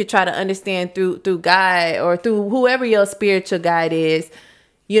 And you could try to understand through God, or through whoever your spiritual guide is,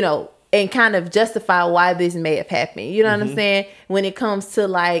 you know, and kind of justify why this may have happened. You know what I'm saying? When it comes to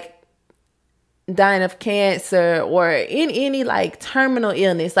like dying of cancer or in any like terminal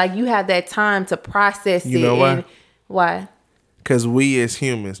illness, like you have that time to process it. You know why? Why? Because we as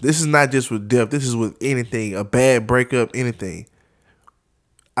humans, this is not just with death, this is with anything, a bad breakup, anything.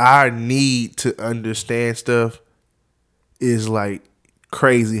 Our need to understand stuff is like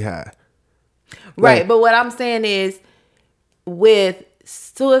crazy high. Right. Like, but what I'm saying is with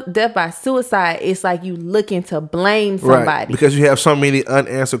death by suicide, it's like you looking to blame somebody. right, because you have so many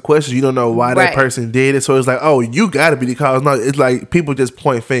unanswered questions. You don't know why Right. that person did it. So it's like, oh, you got to be the cause. No, it's like people just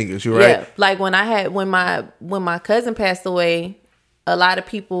point fingers. You right? Yeah, like when my cousin passed away, a lot of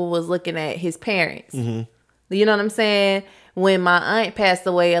people was looking at his parents. Mm-hmm. You know what I'm saying? When my aunt passed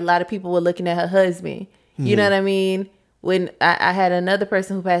away, a lot of people were looking at her husband. You know what I mean? When I had another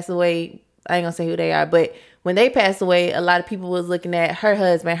person who passed away, I ain't gonna say who they are, but when they passed away, a lot of people was looking at her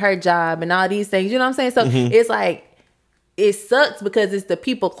husband, her job, and all these things. You know what I'm saying? So it's like, it sucks because it's the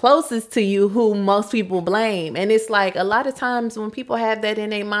people closest to you who most people blame. And it's like a lot of times when people have that in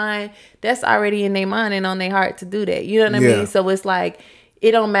their mind, that's already in their mind and on their heart to do that. You know what I Yeah. mean? So it's like,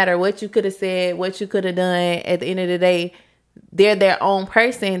 it don't matter what you could have said, what you could have done. At the end of the day, they're their own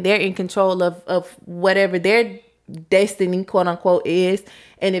person. They're in control of whatever their destiny, quote unquote, is.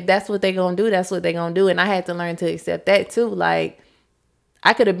 And if that's what they're going to do, that's what they're going to do. And I had to learn to accept that too. Like,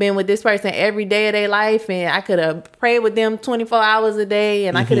 I could have been with this person every day of their life, and I could have prayed with them 24 hours a day,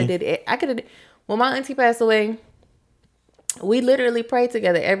 and I could have did it. When my auntie passed away, we literally prayed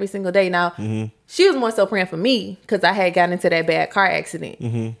together every single day. Now, she was more so praying for me because I had gotten into that bad car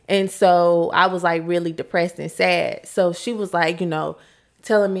accident. And so I was like really depressed and sad. So she was like, you know,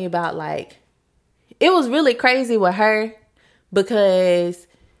 telling me about like, it was really crazy with her because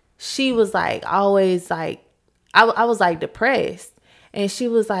she was like always like, I was like depressed. And she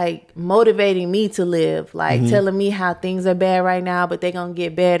was like motivating me to live, like telling me how things are bad right now, but they're going to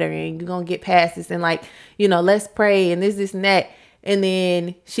get better and you're going to get past this. And like, you know, let's pray and this and that. And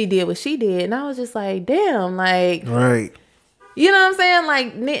then she did what she did. And I was just like, damn, like, Right. you know what I'm saying?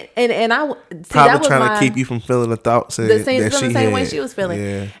 Like, and I see, Probably that was trying to keep you from feeling the thoughts and the same, that feeling she the same had. way she was feeling.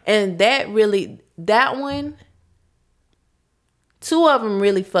 Yeah. And that one, two of them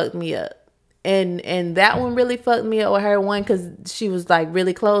really fucked me up. And that one really fucked me up with her. One, because she was like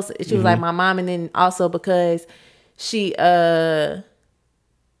really close. She was like my mom. And then also because she was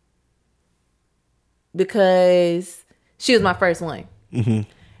my first one. And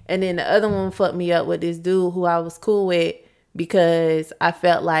then the other one fucked me up with this dude who I was cool with because I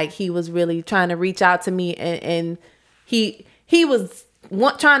felt like he was really trying to reach out to me, and he was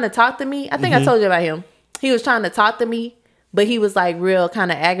trying to talk to me. I think I told you about him. He was trying to talk to me, but he was like real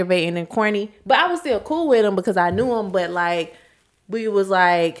kind of aggravating and corny. But I was still cool with him because I knew him. But like, we was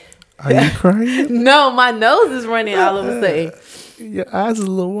like, Are you crying? no, my nose is running all of a sudden. Your eyes is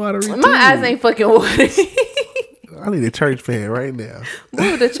a little watery. My too. eyes ain't fucking watery. I need a church fan right now.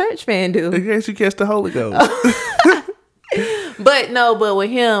 What would the church fan do? In case you catch the Holy Ghost. But with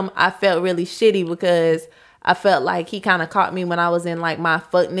him, I felt really shitty because I felt like he kind of caught me when I was in like my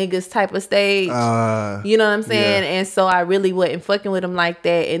fuck niggas type of stage. You know what I'm saying? Yeah. And so I really wasn't fucking with him like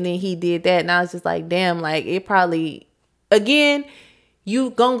that. And then he did that. And I was just like, damn, like it probably, again,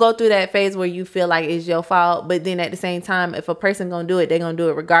 you gonna go through that phase where you feel like it's your fault. But then at the same time, if a person gonna do it, they're gonna do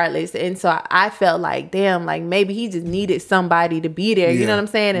it regardless. And so I felt like, damn, like maybe he just needed somebody to be there. You know what I'm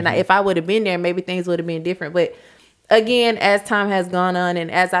saying? And if I would have been there, maybe things would have been different. But again, as time has gone on and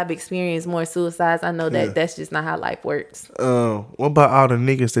as I've experienced more suicides, I know that that's just not how life works. What about all the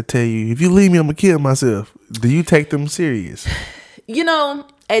niggas that tell you, if you leave me, I'm gonna kill myself? Do you take them serious? You know,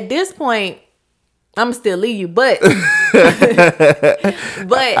 at this point, I'm still leave you, but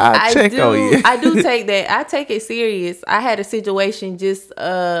I'll check on you. I do take that. I take it serious. I had a situation just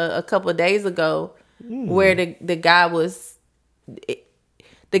a couple of days ago where the guy was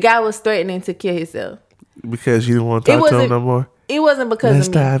threatening to kill himself. Because you didn't want to talk to him no more? It wasn't because Let's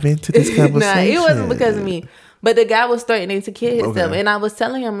of me. dive into this conversation. Nah, it wasn't because of me. But the guy was threatening to kill himself, and I was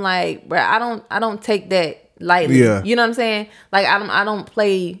telling him like, bro, I don't take that lightly. Yeah. You know what I'm saying? Like I don't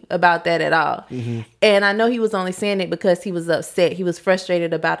play about that at all. And I know he was only saying it because he was upset. He was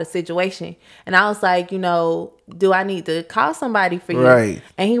frustrated about a situation. And I was like, you know, do I need to call somebody for you? Right.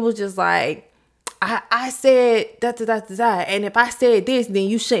 And he was just like, I said that, and if I said this, then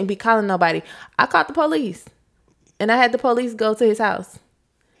you shouldn't be calling nobody. I called the police, and I had the police go to his house.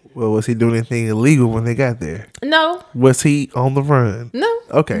 Well, was he doing anything illegal when they got there? No. Was he on the run? No.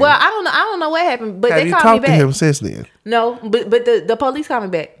 Okay. Well, I don't know what happened, but Have they you called me talked to back. him since then? No, but the police called me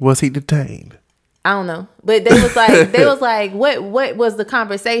back. Was he detained? I don't know. But they was like, what was the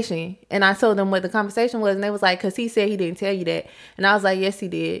conversation? And I told them what the conversation was, and they was like, because he said he didn't tell you that. And I was like, yes, he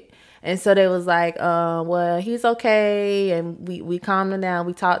did. And so they was like, well, he's okay, and we calmed him down,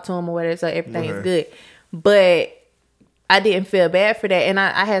 we talked to him or whatever, so everything is good. But I didn't feel bad for that. And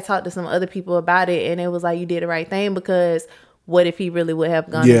I had talked to some other people about it, and it was like, you did the right thing, because what if he really would have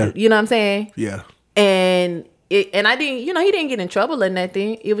gone to, you know what I'm saying? Yeah. And I didn't, he didn't get in trouble or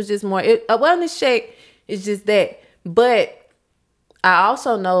nothing. It was just more, a wellness check is just that. But I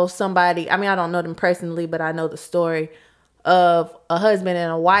also know somebody, I mean, I don't know them personally, but I know the story of a husband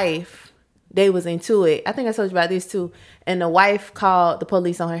and a wife. They was into it. I think I told you about this too. And the wife called the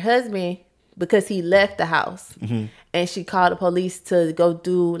police on her husband because he left the house. Mm-hmm. And she called the police to go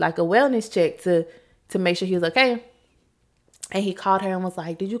do like a wellness check to make sure he was okay. And he called her and was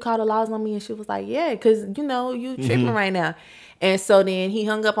like, did you call the laws on me? And she was like, yeah, because, you tripping right now. And so then he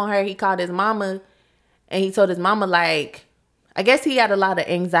hung up on her. He called his mama, and he told his mama, like, I guess he had a lot of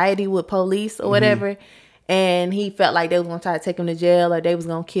anxiety with police or whatever. And he felt like they was going to try to take him to jail or they was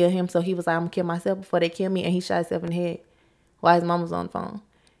going to kill him. So he was like, I'm going to kill myself before they kill me. And he shot himself in the head while his mama was on the phone.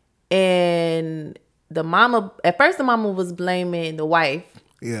 And at first the mama was blaming the wife.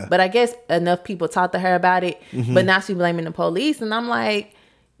 Yeah. But I guess enough people talked to her about it. But now she's blaming the police. And I'm like,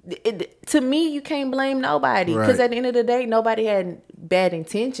 to me, you can't blame nobody. Because at the end of the day, nobody had bad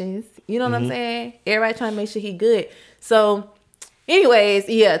intentions. You know what I'm saying? Everybody trying to make sure he good. So, anyways,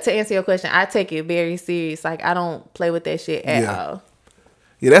 yeah, to answer your question, I take it very serious. Like, I don't play with that shit at all.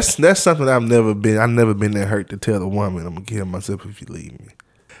 Yeah, that's something I've never been that hurt to tell a woman I'm going to kill myself if you leave me.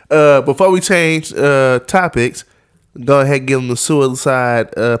 Before we change topics, go ahead and give them the suicide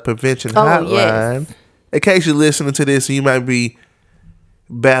prevention hotline. Yes. In case you're listening to this, you might be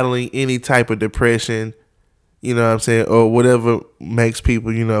battling any type of depression, you know what I'm saying, or whatever makes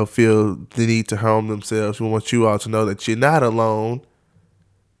people, feel the need to harm themselves. We want you all to know that you're not alone.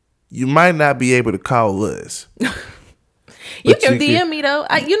 You might not be able to call us. You can DM me though.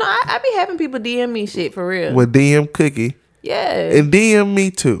 I be having people DM me shit for real. With DM Cookie. Yeah. And DM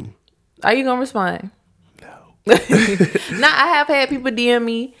me too. Are you gonna respond? Now I have had people DM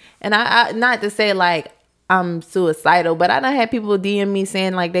me, and I not to say like I'm suicidal, but I done had people DM me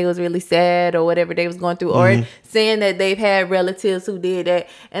saying like they was really sad or whatever they was going through, or saying that they've had relatives who did that.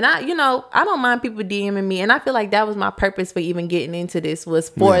 And I don't mind people DMing me, and I feel like that was my purpose for even getting into this, was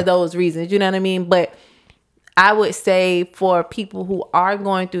for those reasons. You know what I mean? But I would say for people who are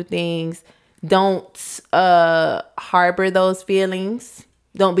going through things, don't harbor those feelings.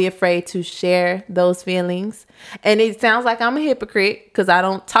 Don't be afraid to share those feelings. And it sounds like I'm a hypocrite because I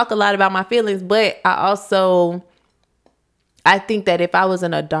don't talk a lot about my feelings, but I think that if I was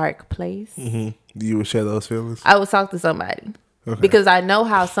in a dark place, you would share those feelings? I would talk to somebody. Okay. Because I know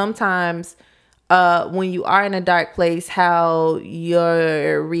how sometimes when you are in a dark place, how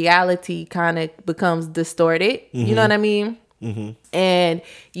your reality kind of becomes distorted. You know what I mean? And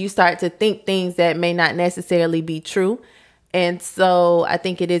you start to think things that may not necessarily be true. And so I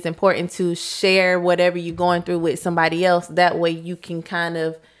think it is important to share whatever you're going through with somebody else. That way you can kind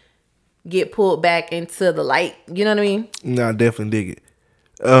of get pulled back into the light. You know what I mean? No, I definitely dig it.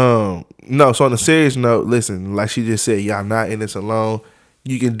 No, so on a serious note, listen, like she just said, y'all not in this alone.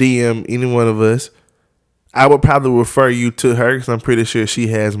 You can DM any one of us. I would probably refer you to her because I'm pretty sure she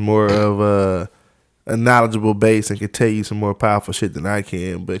has more of a knowledgeable base and can tell you some more powerful shit than I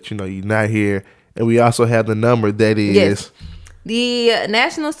can. But, you're not here. And we also have the number that is... Yes. The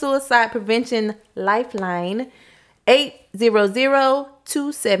National Suicide Prevention Lifeline,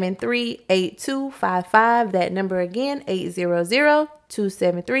 800-273-8255. That number again,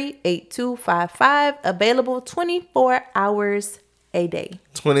 800-273-8255. Available 24 hours a day.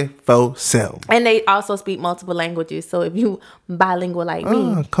 24/7. And they also speak multiple languages. So if you bilingual like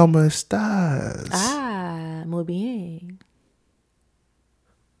me... ¿Cómo estás? Muy bien.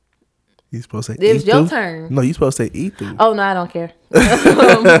 You supposed to say it's your turn. No, you supposed to say eat through. Oh no, I don't care.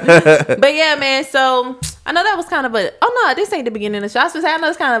 But yeah, man. So I know that was kind of this ain't the beginning of the show. I was gonna say I know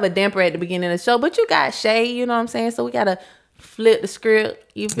it's kind of a damper at the beginning of the show, but you got Shay, you know what I'm saying? So we gotta flip the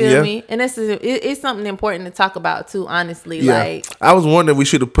script. You feel me? And it's something important to talk about too. Honestly, like I was wondering if we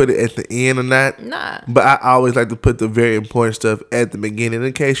should have put it at the end or not. Nah. But I always like to put the very important stuff at the beginning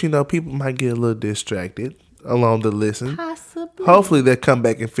in case people might get a little distracted along the listen. Possibly. Hopefully they'll come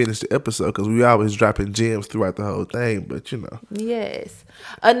back and finish the episode because we always dropping gems throughout the whole thing. But Yes.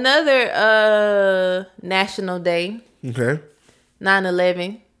 Another national day. Okay.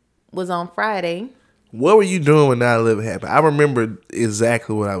 9/11 was on Friday. What were you doing when 9/11 happened? I remember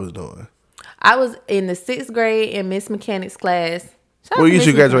exactly what I was doing. I was in the 6th grade in Miss Mechanics class. Where you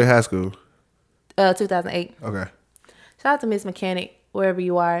should graduate high school? 2008. Okay. Shout out to Miss Mechanic, wherever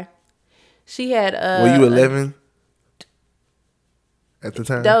you are. She had Were you 11 at the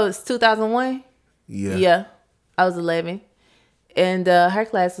time? That was 2001. Yeah. Yeah, I was 11, and her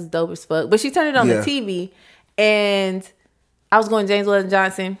class was dope as fuck. But she turned it on the TV, and I was going James Weldon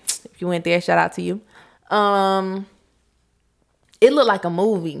Johnson. If you went there, shout out to you. It looked like a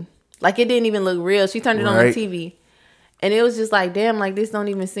movie. Like, it didn't even look real. She turned it on the TV. And it was just like, damn, like, this don't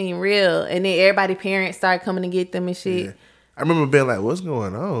even seem real. And then everybody, parents, started coming to get them and shit. Yeah. I remember being like, what's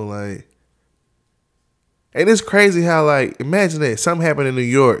going on? Like, and it's crazy how, like, imagine that something happened in New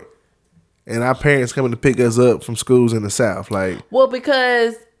York and our parents coming to pick us up from schools in the South. Like, well,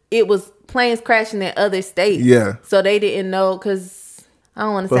 because it was planes crashing in other states. Yeah. So they didn't know, because I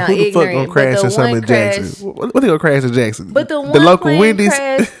don't want to but sound who the ignorant. fuck gonna crash in something in Jackson? What they gonna crash in Jackson? But the local plane Wendy's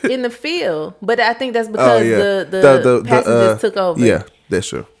crashed in the field. But I think that's because the passengers took over. Yeah, that's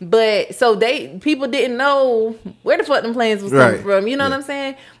true. But so people didn't know where the fuck them planes was coming from. You know what I'm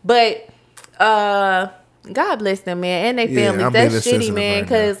saying? But God bless them, man, and their families. That's shitty, man.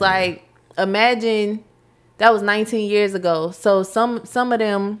 Because like, imagine that was 19 years ago. So some of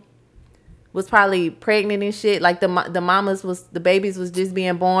them was probably pregnant and shit. Like the babies was just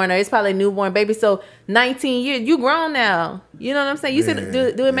being born, or it's probably newborn baby. So 19 years, you grown now. You know what I'm saying? You said,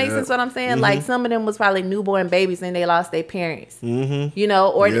 do it make sense what I'm saying? Mm-hmm. Like, some of them was probably newborn babies and they lost their parents. Mm-hmm. You know,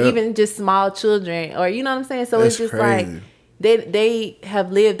 or even just small children, or you know what I'm saying? So that's it's just crazy. like they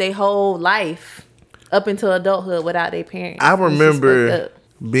have lived their whole life up until adulthood without their parents. I remember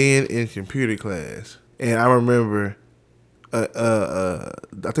being in computer class, and I remember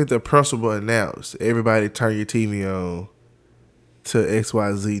I think the principal announced, everybody turn your TV on to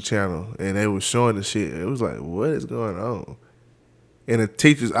XYZ channel, and they was showing the shit. It was like, what is going on? And the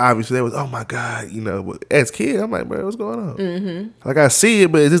teachers, obviously, they was, oh my God, you know, as kids, I'm like, bro, what's going on? Mm-hmm. Like, I see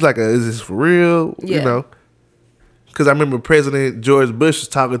it, but is this for real? Yeah. You know? Because I remember President George Bush was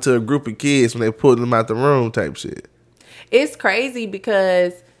talking to a group of kids when they pulled them out the room type shit. It's crazy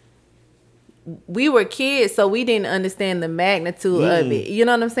because we were kids, so we didn't understand the magnitude of it. You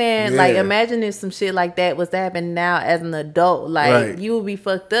know what I'm saying? Yeah. Like, imagine if some shit like that was to happen now as an adult. Like, you would be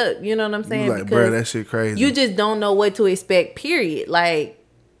fucked up. You know what I'm saying? Like, bro, that shit crazy. You just don't know what to expect, period. Like,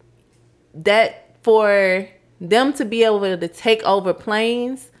 that, for them to be able to take over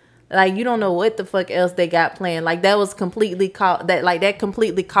planes, like, you don't know what the fuck else they got planned. Like, that was completely caught, that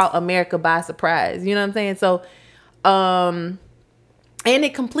completely caught America by surprise. You know what I'm saying? So, and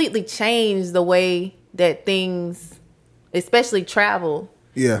it completely changed the way that things, especially travel.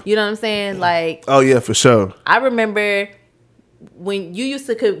 Yeah. You know what I'm saying? Like, oh yeah, for sure. I remember when you used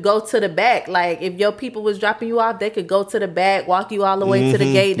to could go to the back. Like, if your people was dropping you off, they could go to the back, walk you all the way to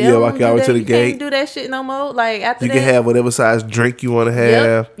the gate. They walk you all the way to the gate. You can't do that shit no more. Like, after you can have whatever size drink you want to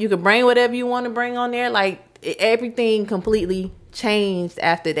have. Yep. You can bring whatever you want to bring on there. Like, everything completely changed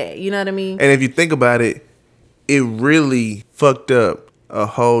after that. You know what I mean? And if you think about it, it really fucked up a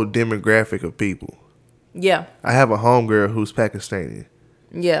whole demographic of people. Yeah. I have a homegirl who's Pakistani.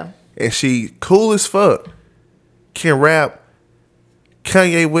 Yeah. And she cool as fuck. Can rap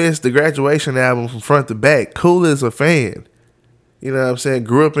Kanye West, the Graduation album from front to back. Cool as a fan. You know what I'm saying?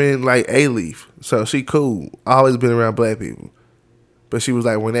 Grew up in like A-Leaf. So she cool. Always been around black people. But she was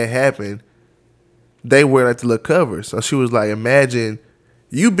like, when that happened, they wear like the little covers. So she was like, imagine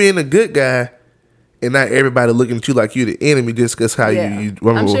you being a good guy and not everybody looking at you like you the enemy just because how you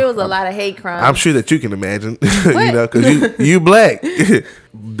I'm sure it was a lot of hate crimes. I'm sure that you can imagine, you know, because you black.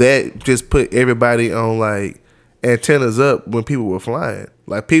 That just put everybody on like antennas up when people were flying.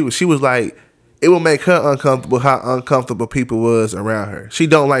 Like, people, she was like, it would make her uncomfortable how uncomfortable people was around her. She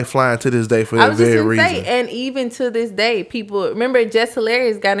don't like flying to this day for that very reason. And even to this day, people remember Jess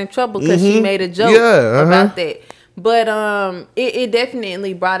Hilarious got in trouble because she made a joke about that. But it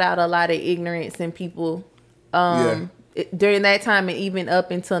definitely brought out a lot of ignorance in people during that time, and even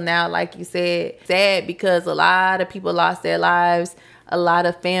up until now. Like you said, sad because a lot of people lost their lives. A lot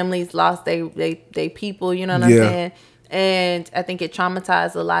of families lost they people. You know what I'm saying? And I think it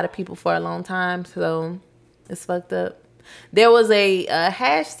traumatized a lot of people for a long time. So it's fucked up. There was a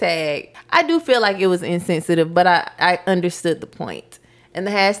hashtag. I do feel like it was insensitive, but I understood the point. And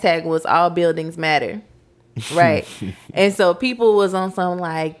the hashtag was All Buildings Matter. Right. And so people was on some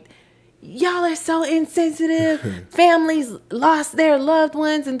like, y'all are so insensitive. Families lost their loved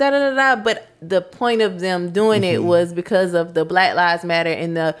ones and da-da-da-da. But the point of them doing it was because of the Black Lives Matter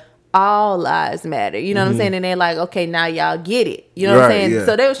and the All Lives Matter. You know what I'm saying? And they're like, okay, now y'all get it. You know what I'm saying? Yeah.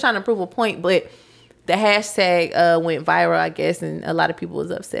 So they was trying to prove a point, but the hashtag went viral, I guess, and a lot of people was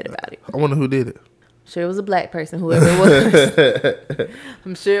upset about it. I wonder who did it. sure it was a black person, whoever it was.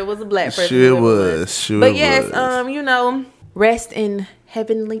 I'm sure it was a black person. Sure it was. Sure but it yes, was. you know, rest in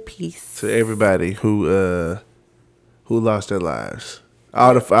heavenly peace. To everybody who lost their lives.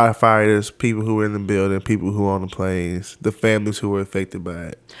 All the firefighters, people who were in the building, people who were on the planes, the families who were affected by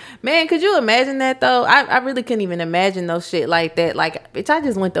it. Man, could you imagine that though? I really couldn't even imagine no shit like that. Like, bitch, I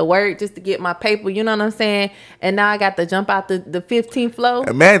just went to work just to get my paper, you know what I'm saying? And now I got to jump out the 15th floor.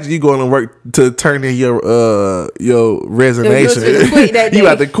 Imagine you going to work to turn in your resignation. You quit that day. You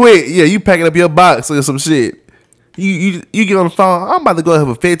about to quit. Yeah, you packing up your box or some shit. You get on the phone. I'm about to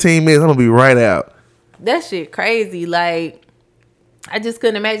go for 15 minutes. I'm gonna be right out. That shit crazy. Like, I just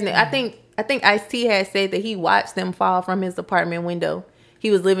couldn't imagine it. I think Ice-T had said that he watched them fall from his apartment window.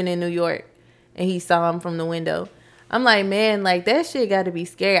 He was living in New York and he saw them from the window. I'm like, man, like that shit got to be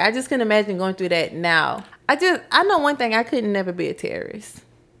scary. I just couldn't imagine going through that now. I know one thing, I couldn't never be a terrorist.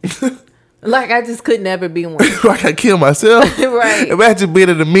 Like, I just could never be one. I gotta kill myself. Right. Imagine being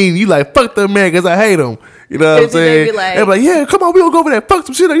in the meeting. You like, fuck them man because I hate them. You know what I'm saying? They're like, yeah, come on, we gonna go over there, fuck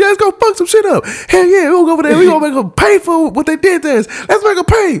some shit up. Yeah, let's go fuck some shit up. Hell yeah, we gonna go over there. We gonna make them pay for what they did to us. Let's make them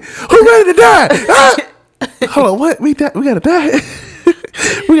pay. Who ready to die? Hold on, what? We gotta die?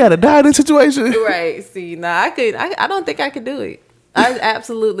 We gotta die in this situation? Right. See, I don't think I could do it. I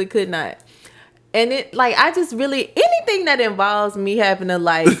absolutely could not. And it, like, I just really, anything that involves me having to,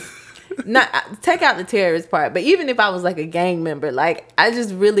 like, not take out the terrorist part, but even if I was like a gang member, like, I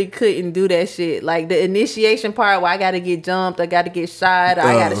just really couldn't do that shit. Like the initiation part where I gotta get jumped, I gotta get shot, or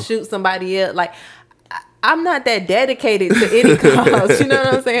I gotta shoot somebody else. Like, I'm not that dedicated to any cause. You know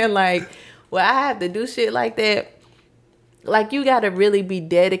what I'm saying? Like, well, I have to do shit like that. Like, you gotta really be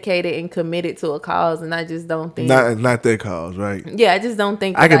dedicated and committed to a cause, and I just don't think not that cause, right? Yeah, I just don't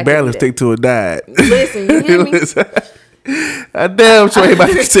think I can barely stick to a diet. Listen, you hear me? I damn sure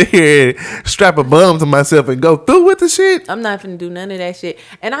anybody can sit here and strap a bum to myself and go through with the shit. I'm not finna do none of that shit.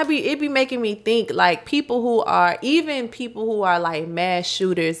 And it be making me think, like, people who are like mass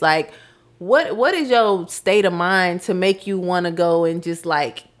shooters, like, what is your state of mind to make you want to go and just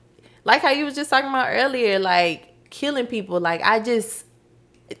like how you was just talking about earlier, like killing people? Like,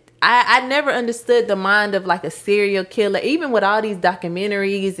 I never understood the mind of like a serial killer, even with all these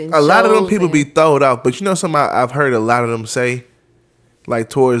documentaries and a lot of them shows people be thrown off, but you know something I've heard a lot of them say,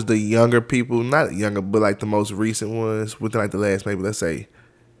 like towards the younger people, not younger, but like the most recent ones within like the last maybe let's say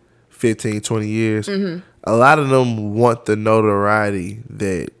 15, 20 years. Mm-hmm. A lot of them want the notoriety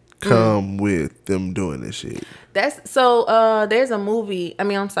that come with them doing this shit. There's a movie. I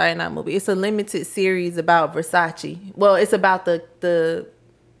mean, I'm sorry, not movie. It's a limited series about Versace. Well, it's about the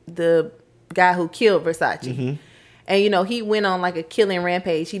guy who killed Versace. Mm-hmm. And, you know, he went on like a killing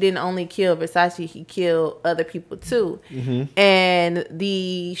rampage. He didn't only kill Versace, he killed other people too. Mm-hmm. And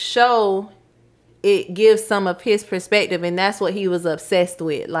the show, it gives some of his perspective, and that's what he was obsessed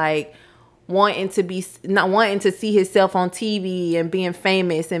with. Like, wanting to see himself on TV and being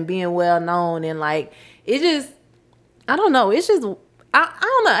famous and being well known. And like, it just, I don't know. It's just, I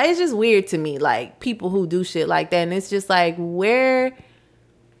don't know. It's just weird to me. Like, people who do shit like that. And it's just like, what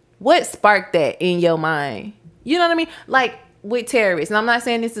sparked that in your mind? You know what I mean? Like with terrorists. And I'm not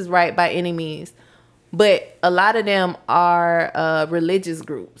saying this is right by any means, but a lot of them are religious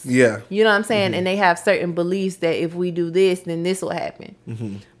groups. Yeah. You know what I'm saying? Mm-hmm. And they have certain beliefs that if we do this, then this will happen.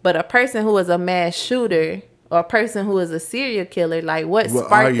 Mm-hmm. But a person who is a mass shooter or a person who is a serial killer, like what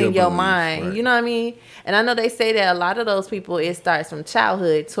sparked in your mind? Right. You know what I mean? And I know they say that a lot of those people, it starts from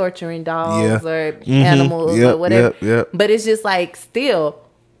childhood, torturing dogs or animals or whatever. Yep. But it's just like, still,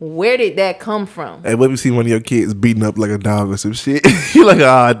 where did that come from? Hey, let me see one of your kids beating up like a dog or some shit. You're like,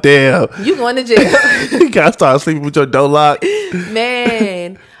 oh, damn. You going to jail. You got to start sleeping with your door locked.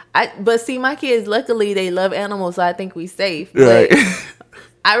 Man. But see, my kids, luckily, they love animals, so I think we safe. Right. But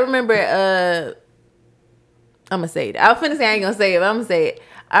I remember, I'm going to say it. I was finna say I ain't going to say it, but I'm going to say it.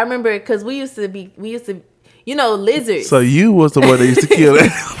 I remember, because we used to, you know, lizards. So you was the one that used to kill the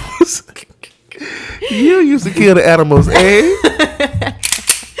animals. You used to kill the animals, eh?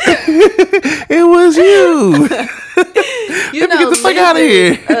 It was you. You know, get the fuck out of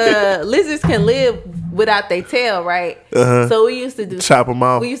here. Lizards can live without their tail, right? Uh-huh. So we used to chop them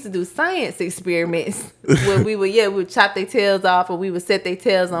off. We used to do science experiments where we would chop their tails off, or we would set their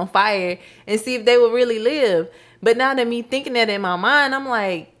tails on fire and see if they would really live. But now that me thinking that in my mind, I'm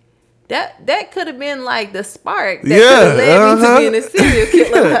like, that could have been like the spark that could have led me to being a serial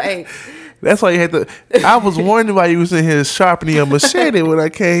killer. Like, that's why you had to. I was wondering why you was in here sharpening your machete when I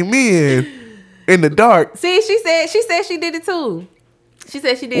came in the dark. See, she said she did it too. She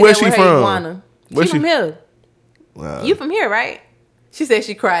said she did Where's that with she her from? iguana. She from here. Wow. You from here, right? She said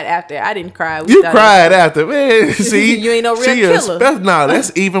she cried after. I didn't cry. You cried after, man. See, You ain't no real killer. No,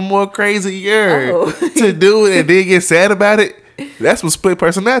 that's even more crazier Oh. to do it and then get sad about it. That's some split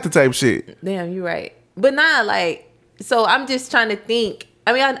personality type shit. Damn, you're right. But nah, like, so I'm just trying to think.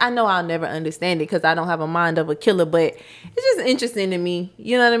 I mean, I know I'll never understand it because I don't have a mind of a killer, but it's just interesting to me.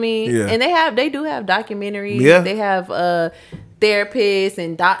 You know what I mean? Yeah. And they do have documentaries. Yeah. They have therapists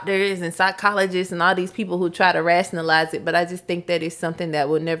and doctors and psychologists and all these people who try to rationalize it. But I just think that it's something that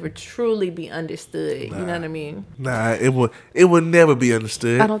will never truly be understood. You know what I mean? Nah, it would never be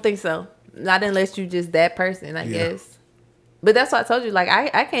understood. I don't think so. Not unless you just that person, I guess. But that's why I told you, like,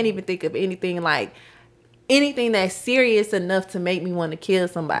 I can't even think of anything that's serious enough to make me want to kill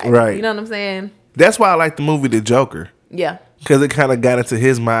somebody. Right. You know what I'm saying? That's why I like the movie The Joker. Yeah. Because it kind of got into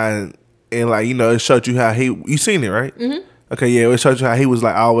his mind and, like, you know, it showed you how you seen it, right? Mm-hmm. Okay, yeah, it showed you how he was,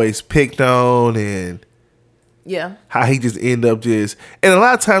 like, always picked on and Yeah. how he just end up just... And a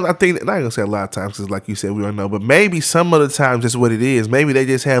lot of times, I think... Not going to say a lot of times because, like you said, we don't know. But maybe some of the times that's what it is. Maybe they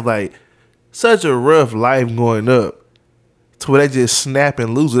just have, like, such a rough life going up to where they just snap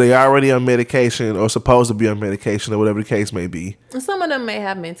and lose it. They already on medication or supposed to be on medication or whatever the case may be. And some of them may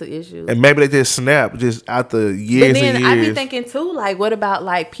have mental issues. And maybe they just snap just after years But then and I years. be thinking too, like, what about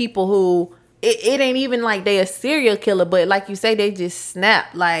like people who it ain't even like they a serial killer, but like you say, they just snap.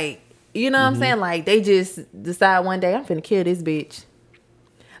 Like, you know what I'm saying? Like they just decide one day I'm finna kill this bitch.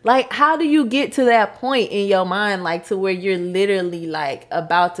 Like, how do you get to that point in your mind, like to where you're literally like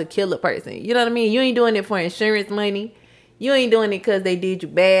about to kill a person? You know what I mean? You ain't doing it for insurance money. You ain't doing it because they did you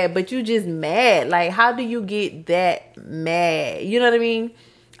bad, but you just mad. Like, how do you get that mad? You know what I mean?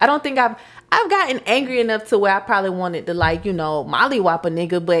 I don't think I've gotten angry enough to where I probably wanted to, like, you know, mollywop a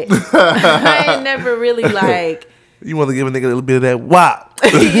nigga, but I ain't never really like... You want to give a nigga a little bit of that wop.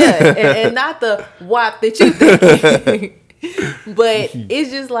 Yeah, and not the wop that you think. But it's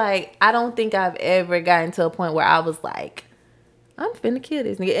just like, I don't think I've ever gotten to a point where I was like, I'm finna kill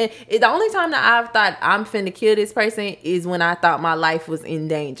this nigga. And the only time that I've thought I'm finna kill this person is when I thought my life was in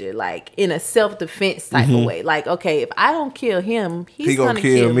danger, like in a self-defense type of way. Like, okay, if I don't kill him, he's gonna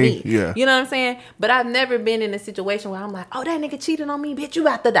kill me. Yeah. You know what I'm saying? But I've never been in a situation where I'm like, oh, that nigga cheated on me, bitch, you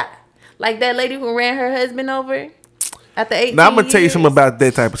about to die. Like that lady who ran her husband over after 18 Now I'm gonna tell you something about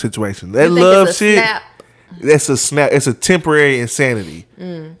that type of situation. That love shit. Snap? That's a snap. It's a temporary insanity.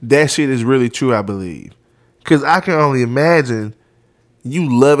 That shit is really true, I believe. Because I can only imagine you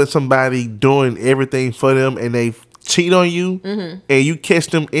loving somebody, doing everything for them, and they cheat on you, and you catch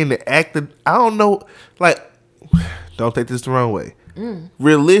them in the act of, I don't know, like, don't take this the wrong way.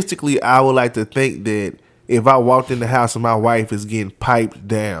 Realistically, I would like to think that if I walked in the house and my wife is getting piped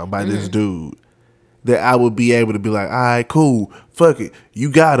down by this dude, that I would be able to be like, all right, cool, fuck it,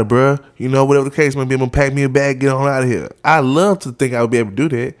 you got it, bruh. You know, whatever the case may be, I'm gonna pack me a bag, get on out of here. I love to think I would be able to do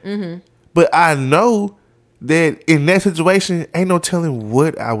that, but I know that in that situation, ain't no telling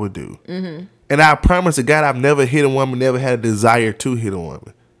what I would do. And I promise to God, I've never hit a woman, never had a desire to hit a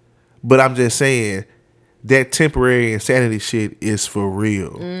woman. But I'm just saying, that temporary insanity shit is for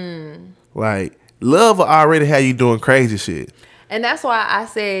real. Like, love will already have you doing crazy shit. And that's why I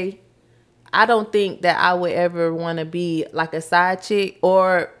say, I don't think that I would ever want to be like a side chick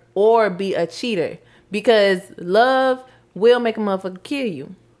or be a cheater. Because love will make a motherfucker kill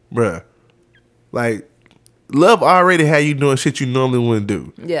you. Bruh. Like, love already had you doing shit you normally wouldn't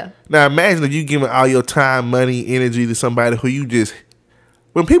do. Yeah. Now imagine if you giving all your time, money, energy to somebody who you just...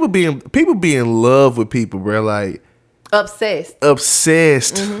 When people be in love with people, bro, like... Obsessed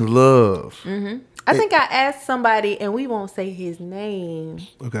love. I think I asked somebody, and we won't say his name,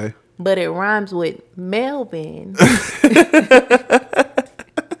 Okay. but it rhymes with Melvin.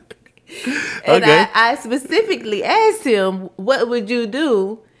 And Okay. I specifically asked him, what would you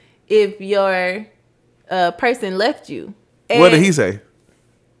do if your person left you? And What did he say?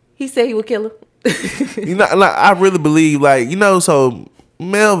 He said he would kill her. You know, like, I really believe, like, you know, so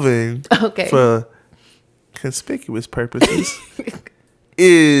Melvin, Okay. for conspicuous purposes,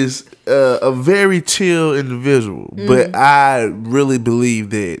 is a very chill individual. But I really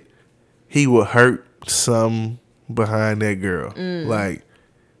believe that he will hurt some behind that girl. Like,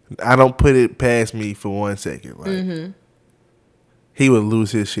 I don't put it past me for 1 second. Like, he would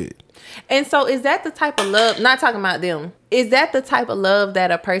lose his shit. And so is that the type of love, not talking about them, is that the type of love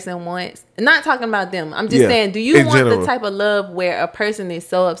that a person wants? Not talking about them. I'm just saying, do you in want general. the type of love where a person is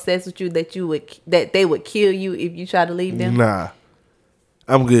so obsessed with you that they would kill you if you try to leave them? Nah.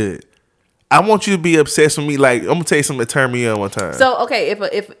 I'm good. I want you to be obsessed with me. Like, I'm gonna tell you something that turned me on one time. So okay,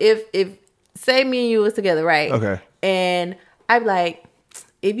 if say me and you was together, right? Okay. And I'd be like,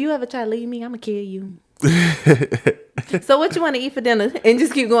 if you ever try to leave me, I'm gonna kill you. So what you want to eat for dinner? And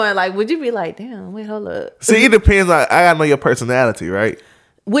just keep going. Like, would you be like, damn, wait, hold up. See, it depends. I gotta know your personality, right?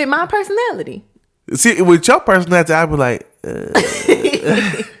 With my personality. See, with your personality, I'd be like,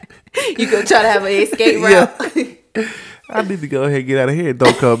 You could try to have an escape route. yeah. I need to go ahead and get out of here and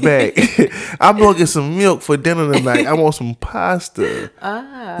don't come back. I'm gonna get some milk for dinner tonight. I want some pasta.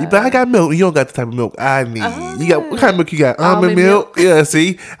 You be like, I got milk. You don't got the type of milk I need. You got what kind of milk you got? Almond milk? Yeah,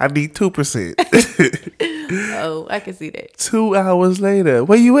 see? I need 2%. Oh, I can see that. 2 hours later,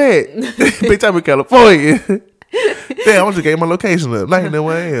 where you at? Bitch, I'm in California. Damn, I just gave my location up. Like, no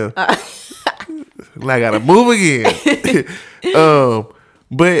way I am. Like, I gotta move again.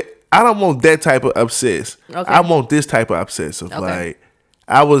 But I don't want that type of obsess. Okay. I want this type of obsessive. Okay. Like,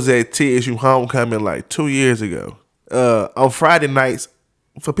 I was at TSU homecoming like 2 years ago. On Friday nights,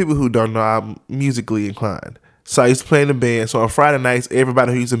 for people who don't know, I'm musically inclined. So I used to play in the band. So on Friday nights,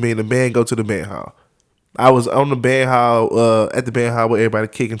 everybody who used to be in the band go to the band hall. I was on the band hall, at the band hall with everybody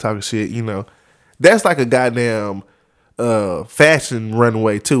kicking, talking shit, you know. That's like a goddamn fashion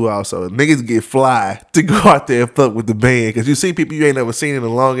runway too also. Niggas get fly to go out there and fuck with the band. Because you see people you ain't never seen in a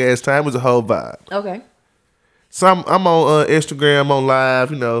long ass time. It was a whole vibe. Okay. So I'm on Instagram, I'm on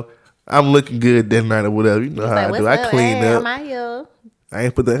live, you know. I'm looking good that night or whatever. You know how I do. I clean up. I'm out here. I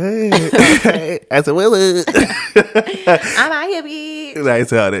ain't put the hey. I said, well, I'm out here, bitch. I ain't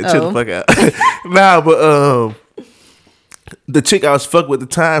say all that. Chill the fuck out. Nah, but the chick I was fucking with at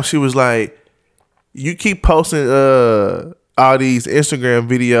the time, she was like, you keep posting all these Instagram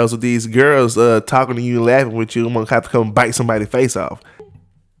videos of these girls talking to you and laughing with you. I'm gonna have to come bite somebody's face off.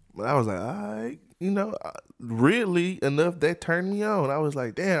 But I was like, all right, you know, really enough that turned me on. I was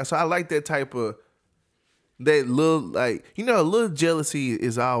like, damn. So I like that type of, that little, like, you know, a little jealousy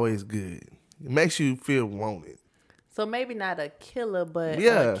is always good. It makes you feel wanted. So maybe not a killer, but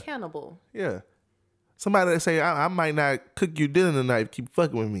Yeah. a cannibal. Yeah. Somebody that say, I might not cook you dinner tonight, keep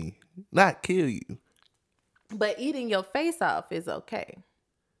fucking with me. Not kill you. But eating your face off is okay.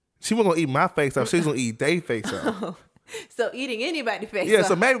 She wasn't gonna eat my face off. She was gonna eat their face off. So eating anybody's face Yeah, off.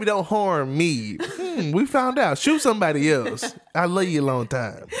 so maybe don't harm me. We found out. Shoot somebody else. I love you a long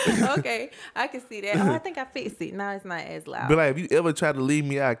time. Okay, I can see that. Oh, I think I fixed it. Now it's not as loud. But like, if you ever try to leave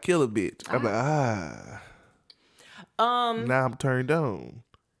me, I'll kill a bitch. I'm like, now I'm turned on.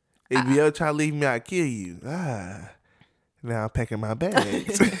 If you ever try to leave me, I'll kill you. Now I'm packing my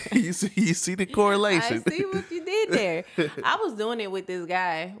bags. you see the correlation. I see what you did there. I was doing it with this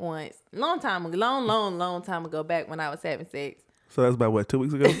guy once, long time ago, back when I was having sex. So that's about what, 2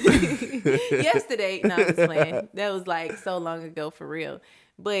 weeks ago? Yesterday, no, I'm just playing. That was like so long ago for real.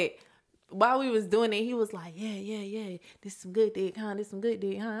 But while we was doing it, he was like, yeah, this some good dick, huh? This some good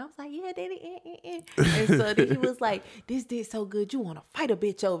dick, huh? I was like, yeah, daddy, And so then he was like, this dick so good, you want to fight a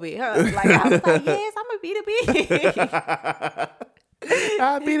bitch over it, huh? Like, I was like, yes, I'm going to beat a bitch.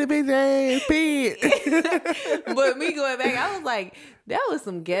 I beat a bitch ass, bitch. But me going back, I was like, that was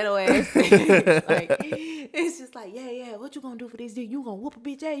some ghetto ass thing. Like, it's just like, yeah, what you gonna do for this dick? You gonna whoop a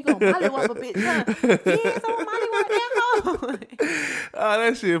bitch ass? You gonna mollywop a bitch, huh? Yes, I'm gonna mollywop that hoe. Oh,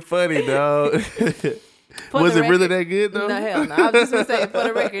 that shit funny, dog. Was it really that good, though? No, hell no. I was just gonna say, for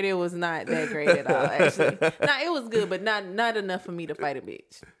the record, it was not that great at all, actually. Nah, it was good, but not enough for me to fight a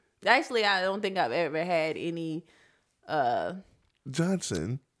bitch. Actually, I don't think I've ever had any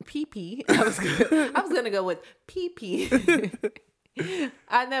Johnson. PP. I was gonna go with PP.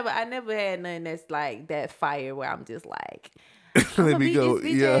 I never had nothing that's like that fire where I'm just like, Let me go.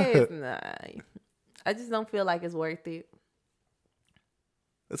 This bitch Yeah. ass. Nah, I just don't feel like it's worth it.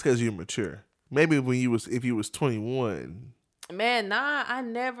 That's because you're mature. Maybe if you was 21. Man, nah, I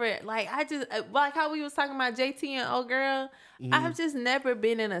never I just like how we was talking about JT and old girl. I've just never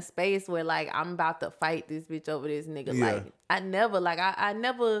been in a space where like I'm about to fight this bitch over this nigga. Yeah. Like I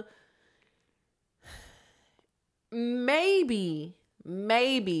never. Maybe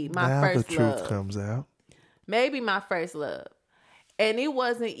my now first the truth love. comes out. Maybe my first love. And it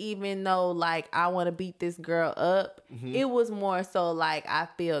wasn't even though like I want to beat this girl up. Mm-hmm. It was more so like I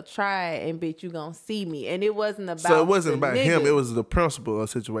feel tried and bitch you gonna see me. And it wasn't about So it wasn't the about nigga. him. It was the principal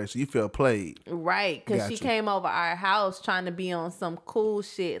situation. You felt played. Right, because she Gotcha. came over our house trying to be on some cool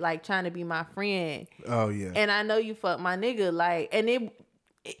shit, like trying to be my friend. Oh, yeah. And I know you fucked my nigga, like, and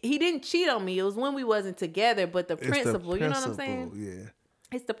he didn't cheat on me. It was when we wasn't together, but the It's the principle, you know what I'm saying? principle, Yeah.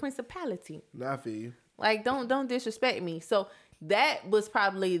 It's the principality. Nah, I feel you. Like, don't disrespect me. So that was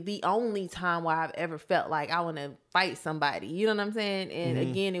probably the only time where I've ever felt like I want to fight somebody. You know what I'm saying? And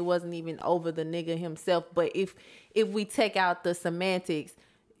again, it wasn't even over the nigga himself. But if we take out the semantics,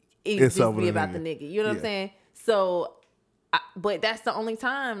 it It's just over be the about nigga. the nigga. You know what I'm Yeah. saying? So But that's the only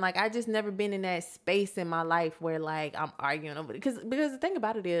time. Like, I just never been in that space in my life where like I'm arguing over it. Because the thing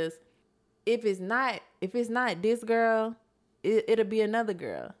about it is, if it's not this girl, it'll be another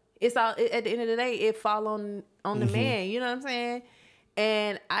girl. It's all, at the end of the day, it fall on the man. You know what I'm saying?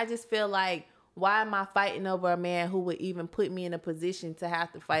 And I just feel like, why am I fighting over a man who would even put me in a position to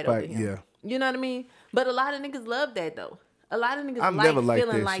have to fight over him? Yeah. You know what I mean? But a lot of niggas love that though. A lot of niggas I've never liked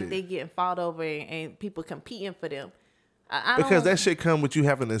feeling that like shit. they getting fought over and people competing for them. Because that shit come with you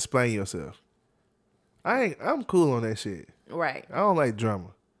having to explain yourself. I'm cool on that shit. Right. I don't like drama.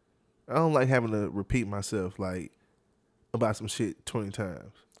 I don't like having to repeat myself like about some shit 20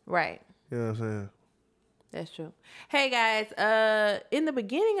 times. Right. You know what I'm saying? That's true. Hey guys, in the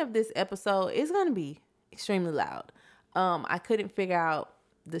beginning of this episode, it's gonna be extremely loud. I couldn't figure out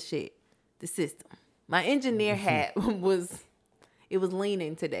the system. My engineer hat was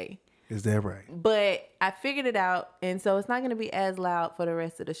leaning today. Is that right? But I figured it out, and so it's not gonna be as loud for the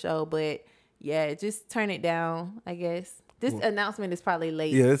rest of the show. But yeah, just turn it down, I guess. This announcement is probably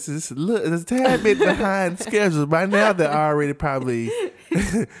late. Yeah, it's a tad bit behind schedule. By now, they're already probably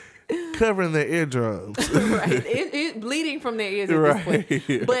covering their eardrums. Right. It bleeding from their ears at this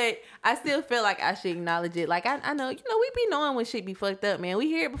point. But I still feel like I should acknowledge it. Like, I know, we be knowing when shit be fucked up, man. We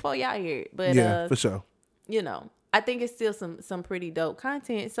hear it before y'all hear it. But yeah, for sure. I think it's still some pretty dope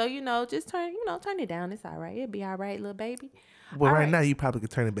content. So, just turn it down. It's all right. It'll be all right, little baby. Well, right now you probably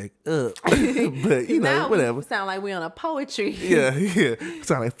could turn it back up. But now whatever. We sound like we on a poetry. Yeah.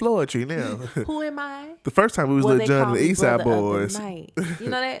 Sound like floetry now. Who am I? The first time we was Lil Jon and the East Side Brother of the Boys. Night. You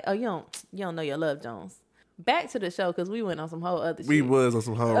know that? Oh, you don't know your Love Jones. Back to the show, because we went on some whole other shit. We was on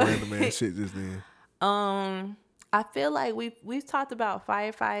some whole random ass shit just then. I feel like we've talked about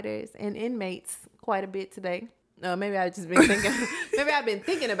firefighters and inmates quite a bit today. No, maybe I've just been thinking. Maybe I've been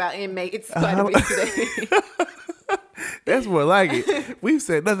thinking about inmates quite a bit today. That's more like it. We've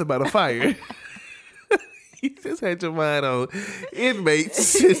said nothing about a fire. You just had your mind on inmates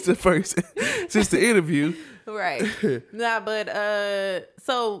since the interview. Right. Nah, but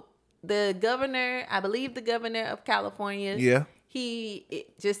so the governor, I believe the governor of California, Yeah. he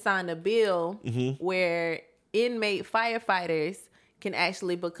just signed a bill where inmate firefighters can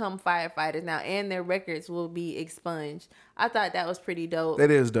actually become firefighters now, and their records will be expunged. I thought that was pretty dope.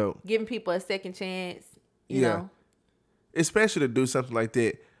 That is dope. Giving people a second chance, you know. Especially to do something like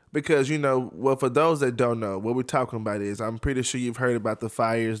that. Because, for those that don't know, what we're talking about is, I'm pretty sure you've heard about the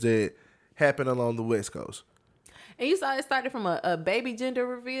fires that happen along the West Coast. And you saw it started from a baby gender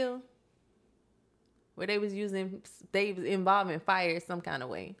reveal where they was involving fire some kind of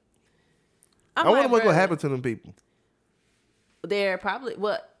way. I wonder what's going to happen to them people. They're probably,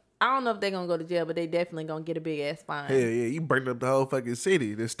 I don't know if they're going to go to jail, but they definitely going to get a big ass fine. Hell yeah, you burned up the whole fucking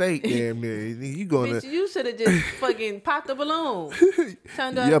city, the state, damn near. You going Bitch, you should have just fucking popped the balloon.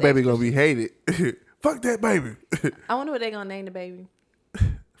 Turned on your baby going to be hated. Fuck that baby. I wonder what they're going to name the baby.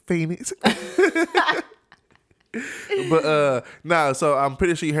 Phoenix. But so I'm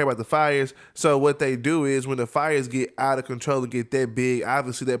pretty sure you heard about the fires. So what they do is when the fires get out of control and get that big,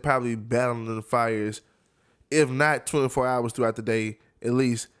 obviously they're probably battling the fires, if not 24 hours throughout the day, at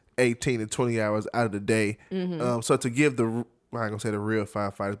least 18 to 20 hours out of the day. So to give I'm not gonna say the real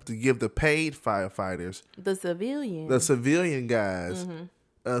firefighters, but to give the paid firefighters, the civilian guys,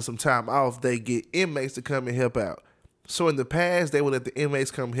 some time off, they get inmates to come and help out. So in the past, they would let the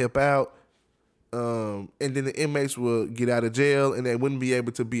inmates come help out. And then the inmates will get out of jail and they wouldn't be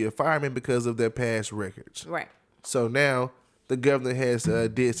able to be a fireman because of their past records. Right. So now the governor has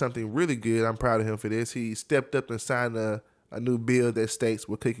did something really good. I'm proud of him for this. He stepped up and signed a new bill that states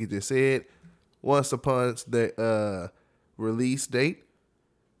what Cookie just said. Once upon the release date,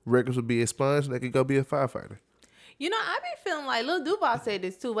 records will be expunged and they could go be a firefighter. I be feeling like, Lil Duval said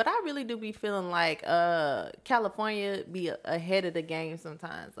this too, but I really do be feeling like California be ahead of the game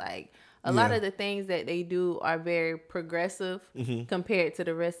sometimes. Like, a lot of the things that they do are very progressive compared to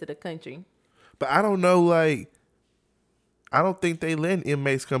the rest of the country. But I don't know, I don't think they let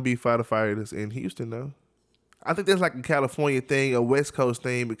inmates come be firefighters in Houston, though. I think that's like a California thing, a West Coast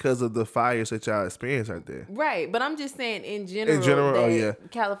thing, because of the fires that y'all experience out there. Right, but I'm just saying in general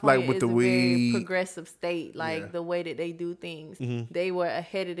California with is the a weed. very progressive state. The way that they do things, they were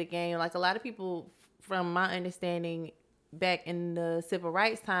ahead of the game. Like, a lot of people, from my understanding, back in the civil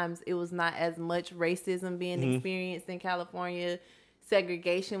rights times, it was not as much racism being experienced in California.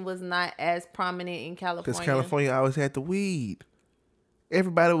 Segregation was not as prominent in California. Because California always had the weed.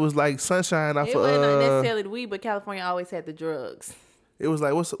 Everybody was like sunshine off of... It wasn't necessarily the weed, but California always had the drugs. It was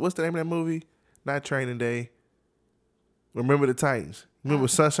like, what's the name of that movie? Not Training Day. Remember the Titans. Remember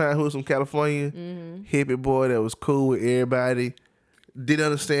Sunshine, who was from California? Mm-hmm. Hippie boy that was cool with everybody. Didn't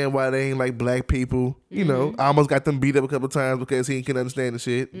understand why they ain't like black people. You know, I almost got them beat up a couple times because he couldn't understand the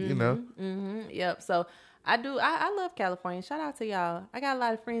shit. You know. Yep. So I do. I love California. Shout out to y'all. I got a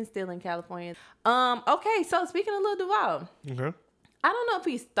lot of friends still in California. Okay. So speaking of Lil Duval, Okay. I don't know if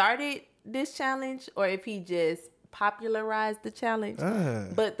he started this challenge or if he just popularized the challenge,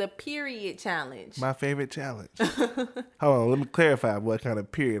 but the period challenge. My favorite challenge. Hold on, let me clarify what kind of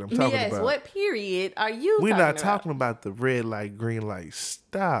period I'm talking Yes. about. What period are you? We're not about? talking about the red light, green light,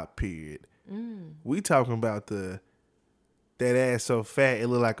 stop period. We talking about that ass so fat it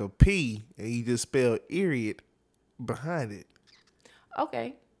look like a P and you just spell "idiot" behind it.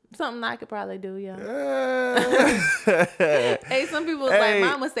 Okay. Something I could probably do, yeah. Uh, Hey, some people Hey. like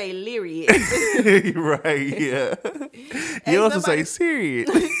mama say lyric. right, yeah. You also say somebody- serious.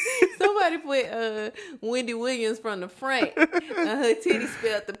 Somebody put Wendy Williams from the front and her titty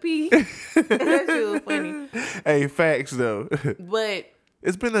spelled the P. That shit was funny. Hey, facts though. But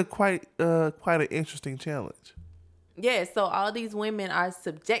It's been a quite an interesting challenge. yeah, so all these women are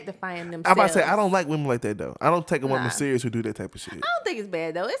subjectifying themselves. I'm about to say I don't like women like that though. I don't take a woman Nah. serious who do that type of shit. I don't think it's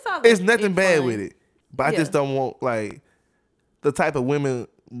bad though. It's all It's nothing it's bad fun. with it, but I Yeah. just don't want like the type of women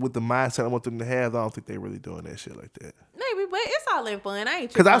with the mindset I want them to have. I don't think they really doing that shit like that. Maybe, but it's all in fun. I ain't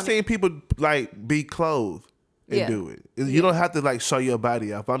Because I've tripping on seen people like be clothed and Yeah. do it. You don't have to like show your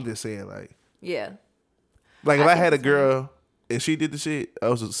body off. I'm just saying like it. Yeah. if I I think had a it's girl and she did the shit, that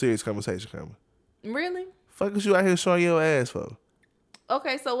was a serious conversation coming. Really? Fuck is you out here showing your ass for?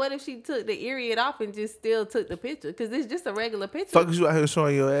 Okay, so what if she took the period off and just still took the picture? Because it's just a regular picture. Fuck is you out here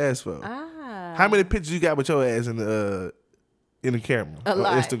showing your ass for? Ah. How many pictures you got with your ass in the camera A on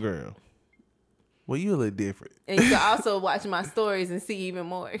lot. Instagram? Well, you a little different. And you can also watch my stories and see even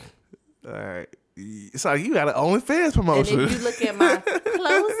more. All right. So you got an OnlyFans And promotion. if you look at my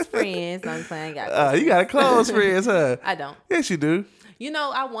close friends, no, I'm saying I got You got a close friends, huh? I don't. Yes, you do. You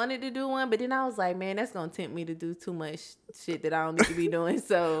know, I wanted to do one, but then I was like, man, that's gonna tempt me to do too much shit that I don't need to be doing.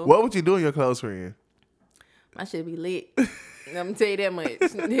 So What would you do in your close friend? my shit be lit. I'm gonna tell you that much.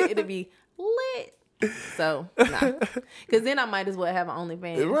 It'll be lit. So nah, because then I might as well have an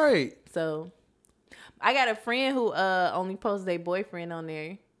OnlyFans. Right. So I got a friend who only posts their boyfriend on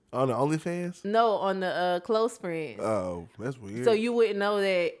there. On the OnlyFans? No, on the close friends. Oh, that's weird. So you wouldn't know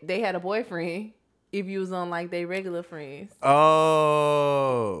that they had a boyfriend if you was on like their regular friends.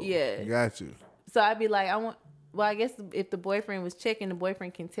 Oh. Yeah. Got you. So I'd be like, I guess if the boyfriend was checking, the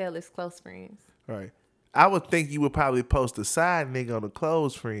boyfriend can tell it's close friends. Right. I would think you would probably post a side nigga on the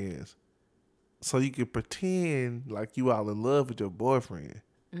close friends, so you could pretend like you all in love with your boyfriend.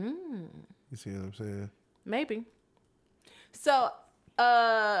 You see what I'm saying? Maybe. So,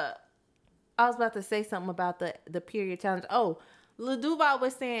 I was about to say something about the period challenge. Oh, Lil Duval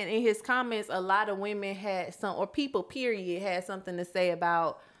was saying in his comments, a lot of women had people period had something to say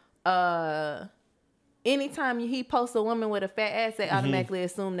about anytime he posts a woman with a fat ass, they automatically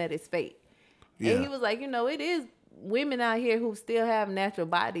assume that it's fake. Yeah. And he was like, it is women out here who still have natural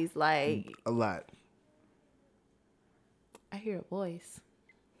bodies. Like, A lot. I hear a voice.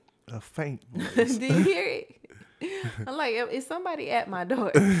 A faint voice. Do you hear it? I'm like, is somebody at my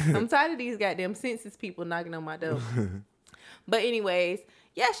door? I'm tired of these goddamn census people knocking on my door. But anyways,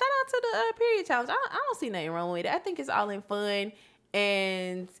 yeah, shout out to the period challenge. I don't see nothing wrong with it. I think it's all in fun,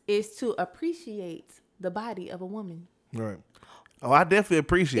 and it's to appreciate the body of a woman. Right. Oh, I definitely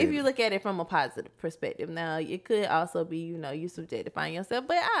appreciate If you it. look at it from a positive perspective. Now, it could also be, you subjectifying yourself,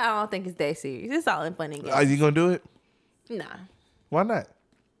 but I don't think it's that serious. It's all in fun and games. Are you gonna do it? Nah. Why not?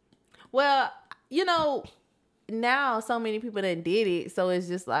 Well, now so many people done did it, so it's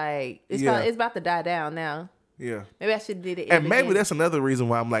just like it's Yeah. it's about to die down now. Yeah. Maybe I should have did it. And maybe that's another reason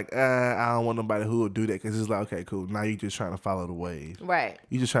why I'm like, I don't want nobody who will do that, because it's like, okay, cool. Now you just trying to follow the wave. right.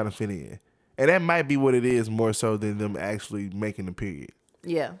 You just trying to fit in. And that might be what it is more so than them actually making the period.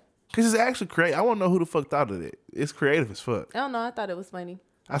 Yeah. Because it's actually creative. I want to know who the fuck thought of it. It's creative as fuck. I don't know. I thought it was funny.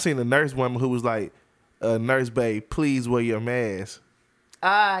 I seen a nurse woman who was like, nurse babe, please wear your mask.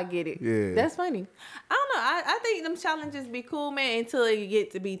 Ah, I get it. Yeah. That's funny. I don't know. I think them challenges be cool, man, until you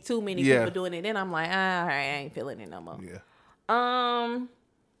get to be too many Yeah. people doing it. Then I'm like, all right, I ain't feeling it no more. Yeah.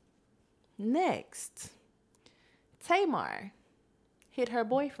 Next, Tamar hit her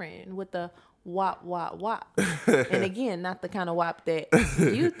boyfriend with the wop, wop, wop. And again, not the kind of wop that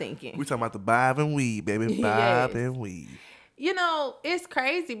you thinking. We talking about the bob and weave, baby. Yes. Bob and weave. It's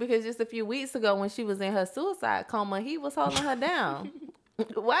crazy because just a few weeks ago when she was in her suicide coma, he was holding her down.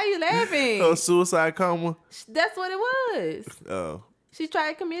 Why are you laughing? Oh, suicide coma? That's what it was. Oh. She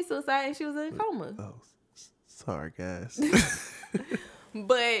tried to commit suicide and she was in a coma. Oh. Sorry, guys.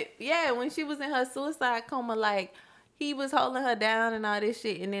 But yeah, when she was in her suicide coma, like he was holding her down and all this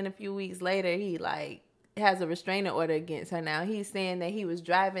shit, and then a few weeks later, he like has a restraining order against her. Now he's saying that he was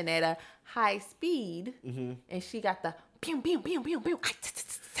driving at a high speed, and she got the pew pew pew pew pew.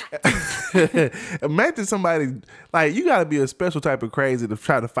 Imagine somebody like you gotta be a special type of crazy to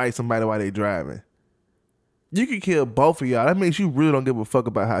try to fight somebody while they driving. You could kill both of y'all. That means you really don't give a fuck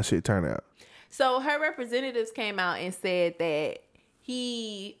about how shit turn out. So her representatives came out and said that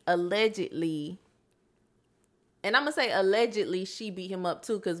he allegedly, and I'm gonna say allegedly, she beat him up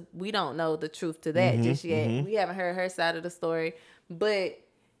too, because we don't know the truth to that just yet. We haven't heard her side of the story, but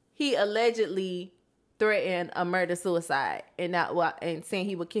he allegedly threatened a murder suicide and saying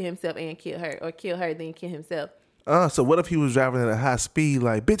he would kill himself and kill her, or kill her then kill himself. So what if he was driving at a high speed,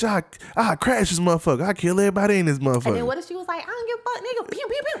 like, bitch, I crash this motherfucker. I kill everybody in this motherfucker. And then what if she was like, I don't give a fuck, nigga, pew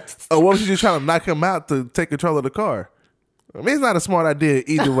pew pew. Or what if she just trying to knock him out to take control of the car? I mean, it's not a smart idea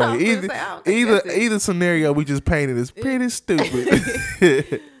either way. Either scenario we just painted is pretty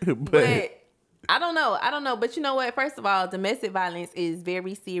stupid. But I don't know. But you know what? First of all, domestic violence is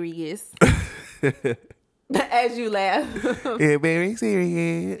very serious. As you laugh. Yeah, very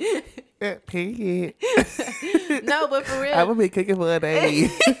serious. Period. No, but for real. I'm gonna be cooking for a day.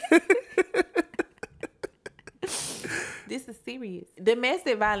 This is serious.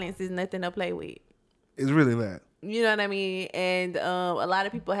 Domestic violence is nothing to play with. It's really not. You know what I mean? And a lot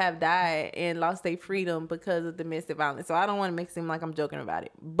of people have died and lost their freedom because of domestic violence. So I don't want to make it seem like I'm joking about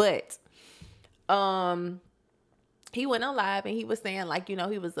it. But he went on live and he was saying, like, you know,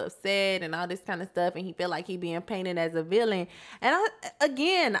 he was upset and all this kind of stuff, and he felt like he being painted as a villain. And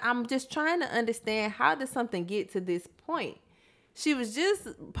I'm just trying to understand, how did something get to this point? She was just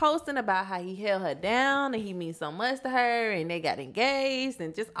posting about how he held her down and he means so much to her, and they got engaged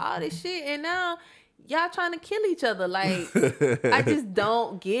and just all this shit. And now y'all trying to kill each other. Like, I just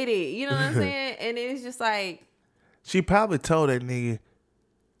don't get it. You know what I'm saying? And it's just like, she probably told that nigga,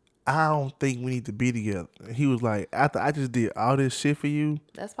 I don't think we need to be together. And he was like, after I just did all this shit for you,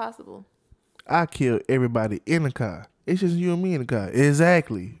 that's possible. I killed everybody in the car. It's just you and me in the car.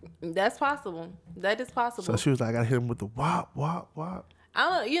 Exactly. That's possible. That is possible. So she was like, I gotta hit him with the wop, wop, wop. I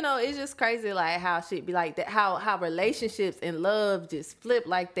don't, you know, it's just crazy, like, how shit be like that. How relationships and love just flip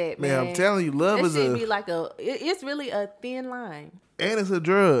like that, man. I'm telling you, love is be like it's really a thin line. And it's a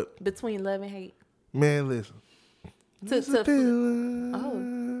drug. Between love and hate. Man, listen.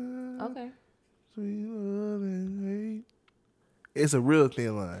 Okay. Sweet love and hate. It's a real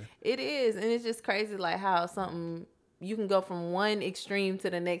thin line. It is, and it's just crazy, like, how something, you can go from one extreme to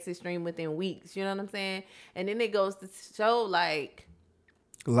the next extreme within weeks. You know what I'm saying? And then it goes to show, like,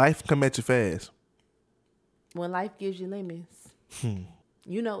 life come at you fast. When life gives you lemons,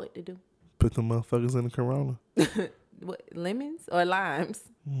 you know what to do. Put them motherfuckers in the Corona. What, lemons or limes?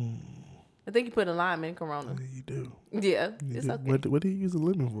 I think you put a lime in Corona. Yeah, you do. Yeah, it's okay. What do you use a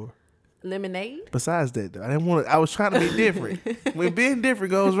lemon for? Lemonade. Besides that, though, I was trying to be different. When being different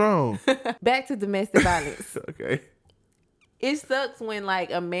goes wrong. Back to domestic violence. Okay. It sucks when,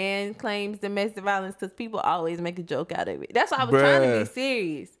 like, a man claims domestic violence, because people always make a joke out of it. That's why I was trying to be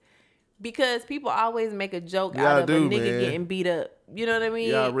serious, because people always make a joke out of a nigga getting beat up. You know what I mean?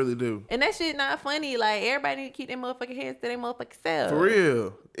 Yeah, I really do. And that shit not funny. Like, everybody need to keep their motherfucking hands to their motherfucking self. For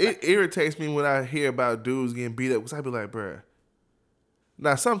real. It irritates me when I hear about dudes getting beat up, because I be like, bruh.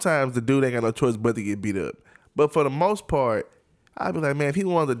 Now, sometimes the dude ain't got no choice but to get beat up. But for the most part, I be like, man, if he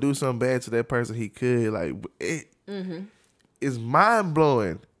wanted to do something bad to that person, he could. Like, it's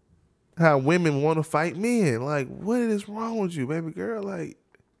mind-blowing how women want to fight men. Like, what is wrong with you, baby girl? Like,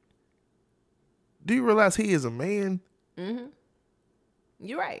 do you realize he is a man? Mm-hmm.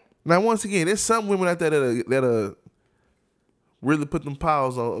 You're right. Now, once again, there's some women out there that really put them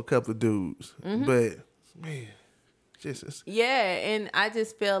paws on a couple of dudes. Mm-hmm. But, man, just... Yeah, and I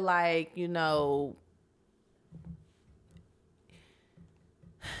just feel like, you know...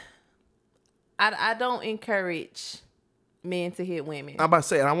 I don't encourage men to hit women. I'm about to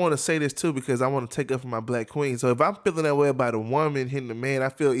say, and I want to say this too, because I want to take up for my black queen. So if I'm feeling that way about a woman hitting a man, I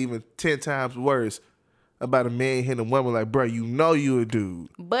feel even 10 times worse about a man hitting a woman. Like, bro, you know you a dude.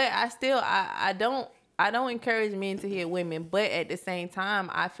 But I don't encourage men to hit women. But at the same time,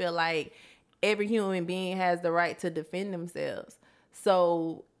 I feel like every human being has the right to defend themselves.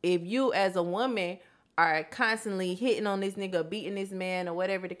 So if you as a woman are constantly hitting on this nigga, beating this man, or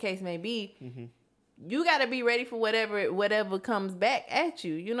whatever the case may be, you got to be ready for whatever comes back at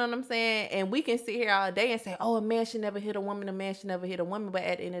you. You know what I'm saying? And we can sit here all day and say, oh, a man should never hit a woman, a man should never hit a woman. But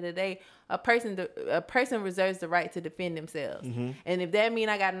at the end of the day, a person reserves the right to defend themselves. And if that mean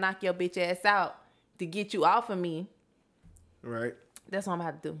I got to knock your bitch ass out to get you off of me, right? That's what I'm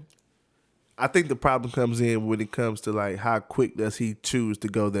gonna have to do. I think the problem comes in when it comes to like how quick does he choose to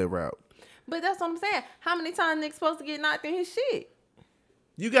go that route. But that's what I'm saying. How many times Nick's supposed to get knocked in his shit?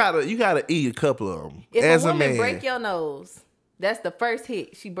 You gotta eat a couple of them. If As a woman man, break your nose, that's the first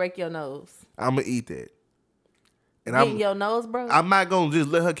hit. She break your nose. I'm gonna eat that. And Getting your nose, bro. I'm not gonna just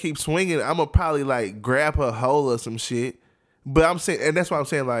let her keep swinging. I'm gonna probably like grab her hole or some shit. But I'm saying, and that's why I'm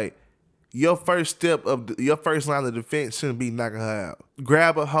saying like your first step of your first line of defense shouldn't be knocking her out.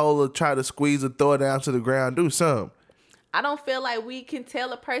 Grab a hole or try to squeeze her, throw her down to the ground, do something. I don't feel like we can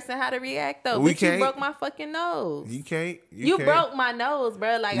tell a person how to react though. We But can't. you broke my fucking nose. You can't. You can't. broke my nose,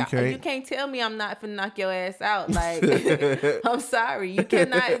 bro. Like You you can't. can't tell me I'm not finna knock your ass out. Like I'm sorry, you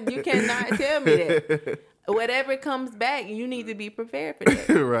cannot tell me that. Whatever comes back, you need to be prepared for that.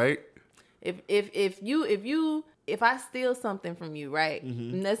 Right. If I steal something from you, right?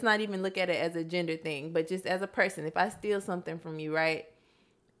 And let's not even look at it as a gender thing, but just as a person. If I steal something from you, right,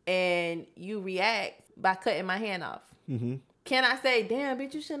 and you react by cutting my hand off, can I say, "Damn,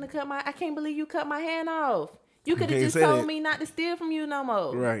 bitch, you shouldn't have cut my? I can't believe you cut my hand off. You could have can't just say told that. me not to steal from you no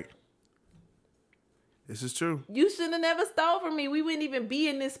more. Right. This is true. You shouldn't have never stole from me. We wouldn't even be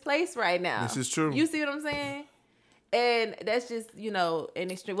in this place right now. This is true. You see what I'm saying? And that's just, an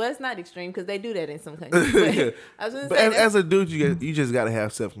extreme. Well, it's not extreme because they do that in some countries. But I was going to But say, as a dude, you just gotta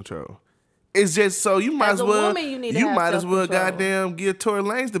have self control. It's just so you might As as a well. woman, you need to have might as well self-control. goddamn give Tory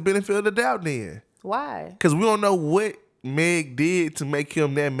Lanez the benefit of the doubt then, why? because we don't know what Meg did to make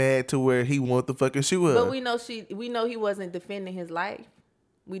him that mad to where he want the fucking shoe up. But we know he wasn't defending his life.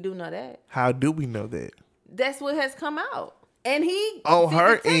 We do know that. How do we know that? That's what has come out. And he On sent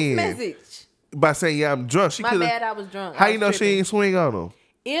her a text end. message. By saying, yeah, I'm drunk. She My could bad, have. I was drunk. How I you was know she tripping. ain't swing on him?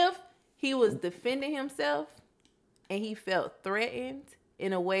 If he was defending himself and he felt threatened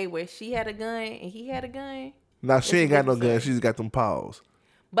in a way where she had a gun and he had a gun. Now she It's ain't got no different gun. story. She just got them paws.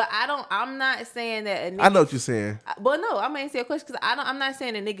 But I'm not saying that a nigga. I know what you're saying. But no, I'm answering your question because I'm not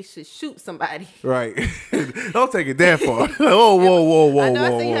saying a nigga should shoot somebody. Right. Don't take it that far. Whoa. I know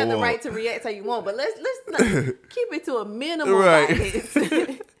I say you have the whoa. right to react how you want, but let's not keep it to a minimum. Right.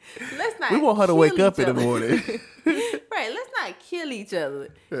 Violence. Let's not. We want her to wake kill up each in the other. morning. Right. Let's not kill each other.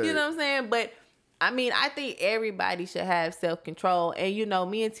 You know what I'm saying? But I mean, I think everybody should have self-control. And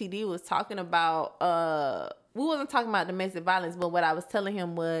me and TD was talking about we wasn't talking about domestic violence, but what I was telling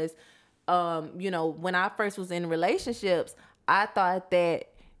him was when I first was in relationships, I thought that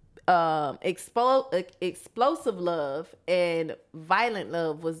explosive love and violent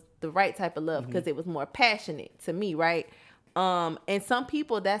love was the right type of love because it was more passionate to me, right? And some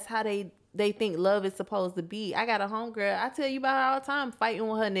people, that's how they think love is supposed to be. I got a homegirl, I tell you about her all the time, fighting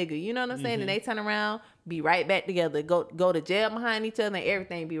with her nigga. You know what I'm saying? And they turn around, be right back together, go to jail behind each other and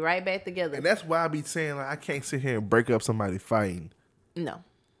everything, be right back together. And that's why I be saying like I can't sit here and break up somebody fighting. No.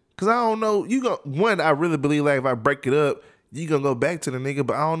 Cause I don't know. I really believe like if I break it up, you gonna go back to the nigga,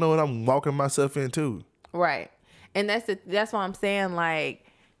 but I don't know what I'm walking myself into. Right. And that's why I'm saying, like,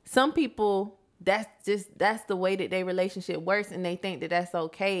 some people, that's the way that their relationship works and they think that that's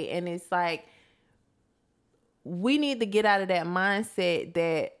okay. And it's like, we need to get out of that mindset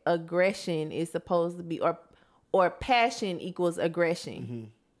that aggression is supposed to be, or passion equals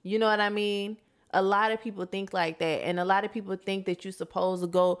aggression. You know what I mean? A lot of people think like that. And a lot of people think that you're supposed to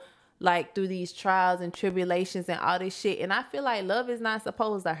go like through these trials and tribulations and all this shit. And I feel like love is not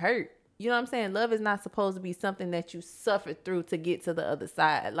supposed to hurt. You know what I'm saying? Love is not supposed to be something that you suffer through to get to the other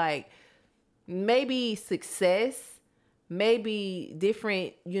side. Like, maybe success, maybe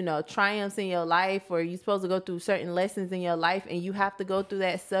different, triumphs in your life, or you're supposed to go through certain lessons in your life and you have to go through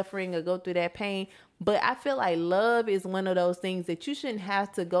that suffering or go through that pain. But I feel like love is one of those things that you shouldn't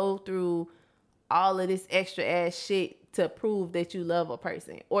have to go through all of this extra ass shit to prove that you love a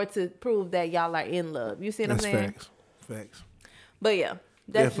person or to prove that y'all are in love. You see what I'm saying? Facts. But yeah,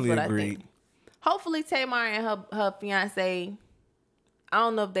 that's Definitely just what agreed. I think. Hopefully Tamar and her fiance, I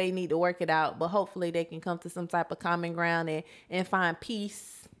don't know if they need to work it out, but hopefully they can come to some type of common ground and find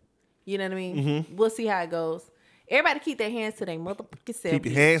peace. You know what I mean? We'll see how it goes. Everybody keep their hands to their motherfucking self. Keep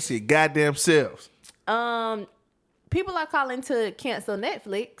your hands to your goddamn selves. People are calling to cancel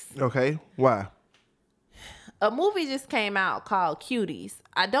Netflix. Okay, why? A movie just came out called Cuties.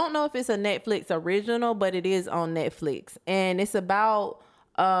 I don't know if it's a Netflix original, but it is on Netflix. And it's about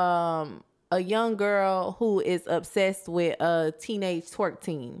a young girl who is obsessed with a teenage twerk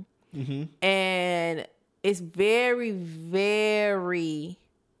team. And it's very, very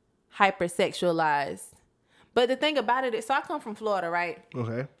hypersexualized. But the thing about it is, so I come from Florida, right?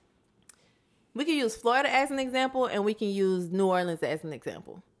 Okay. We can use Florida as an example, and we can use New Orleans as an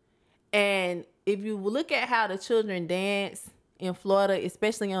example. And if you look at how the children dance in Florida,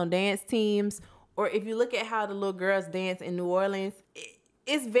 especially on dance teams, or if you look at how the little girls dance in New Orleans,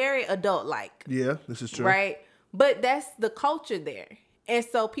 it's very adult like. Yeah, this is true. Right? But that's the culture there. And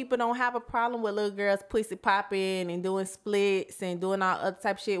so people don't have a problem with little girls pussy popping and doing splits and doing all other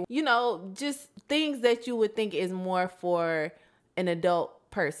type of shit. You know, just things that you would think is more for an adult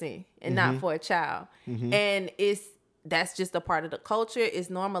person and not for a child. And that's just a part of the culture. It's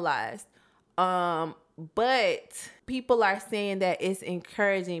normalized. But people are saying that it's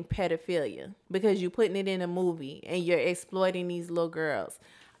encouraging pedophilia because you're putting it in a movie and you're exploiting these little girls.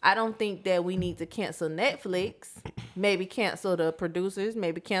 I don't think that we need to cancel Netflix. Maybe cancel the producers.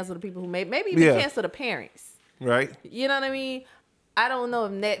 Maybe cancel the people who maybe even cancel the parents. Right. You know what I mean? I don't know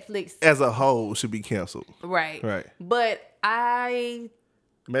if Netflix as a whole should be canceled. Right. Right. But I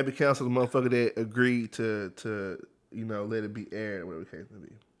maybe cancel the motherfucker that agreed to let it be aired or whatever the case may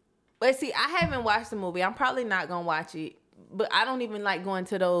be. But see, I haven't watched the movie. I'm probably not gonna watch it. But I don't even like going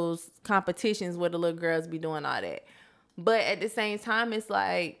to those competitions where the little girls be doing all that. But at the same time, it's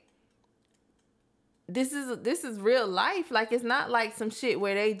like this is real life. Like it's not like some shit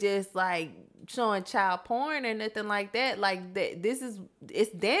where they just like showing child porn or nothing like that. Like that,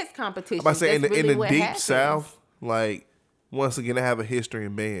 it's dance competition. I'm saying in the deep South, like once again, I have a history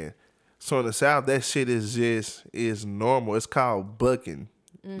in band. So in the South, that shit is normal. It's called bucking.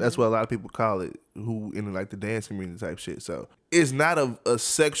 That's what a lot of people call it, who in like the dance community type shit. So it's not a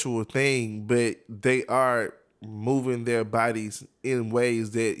sexual thing, but they are moving their bodies in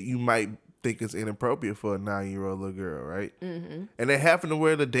ways that you might think is inappropriate for a 9-year-old little girl, right? And they happen to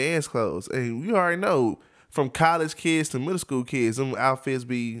wear the dance clothes. And you already know, from college kids to middle school kids, them outfits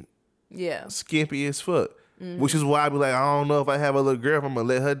be skimpy as fuck. Which is why I be like, I don't know if I have a little girl, if I'm going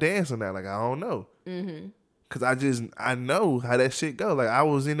to let her dance or not. Like, I don't know. Because I know how that shit go. Like, I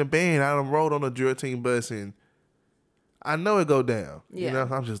was in the band, I done rode on a drill team bus, and I know it go down. Yeah. You know,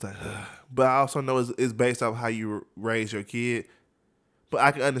 I'm just like, ugh. But I also know it's based off how you raise your kid. But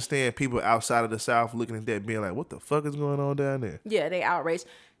I can understand people outside of the South looking at that being like, what the fuck is going on down there? Yeah, they outraged.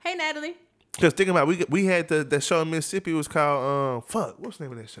 Hey, Natalie. Because think about it, we had that show in Mississippi, was called, what's the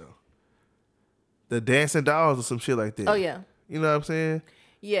name of that show? The Dancing Dolls or some shit like that. Oh, yeah. You know what I'm saying?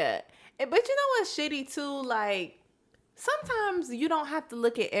 Yeah. But you know what's shitty too? Like, sometimes you don't have to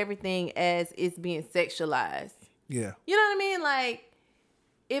look at everything as it's being sexualized. Yeah. You know what I mean? Like,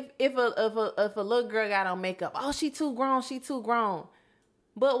 if a little girl got on makeup, oh, she too grown.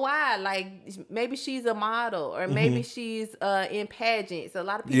 But why? Like, maybe she's a model, or maybe she's in pageants. A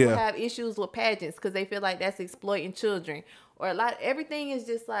lot of people have issues with pageants because they feel like that's exploiting children. Or everything is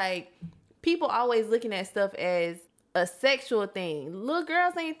just like, people always looking at stuff as a sexual thing. Little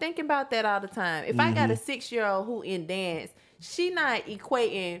girls ain't thinking about that all the time. If I got a 6-year-old who in dance, she not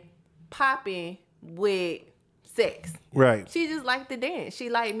equating popping with sex. Right. She just like to dance. She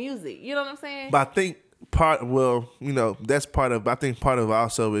like music. You know what I'm saying? But I think that's part of, I think part of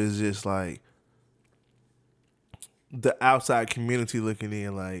also is just like the outside community looking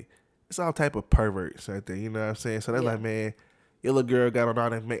in, like, it's all type of perverts right there. You know what I'm saying? So they're like, man, your little girl got on all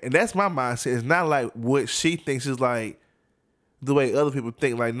that, man. And that's my mindset. It's not like what she thinks, is like the way other people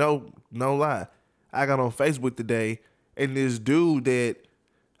think. Like, no lie. I got on Facebook today, and this dude that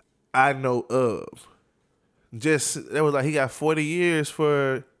I know of, that was like, he got 40 years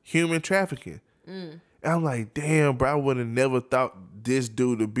for human trafficking. And I'm like, damn, bro, I would have never thought this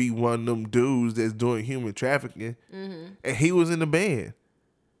dude to be one of them dudes that's doing human trafficking. And he was in the band.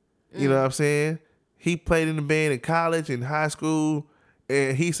 You know what I'm saying? He played in the band in college and high school,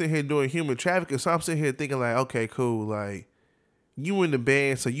 and he's sitting here doing human trafficking. So I'm sitting here thinking like, okay, cool. Like, you in the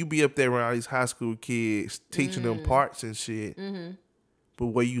band, so you be up there around these high school kids teaching them parts and shit. But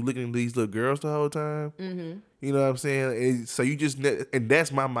were you looking at these little girls the whole time? You know what I'm saying? And so you just, and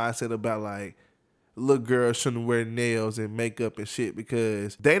that's my mindset about like, little girls shouldn't wear nails and makeup and shit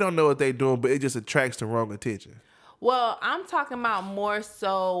because they don't know what they're doing, but it just attracts the wrong attention. Well, I'm talking about more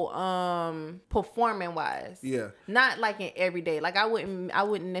so performing wise. Yeah. Not like in everyday. Like I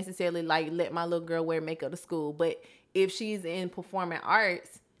wouldn't necessarily like let my little girl wear makeup to school, but if she's in performing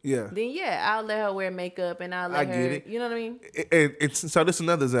arts, then I'll let her wear makeup and I'll let her, get it. You know what I mean? So this is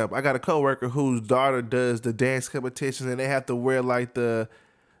another example. I got a coworker whose daughter does the dance competitions, and they have to wear like the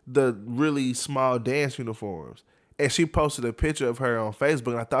really small dance uniforms. And she posted a picture of her on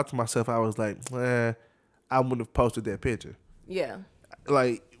Facebook, and I thought to myself, I was like, I wouldn't have posted that picture. Yeah.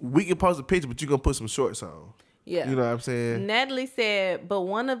 Like, we can post a picture, but you're going to put some shorts on. Yeah. You know what I'm saying? Natalie said, but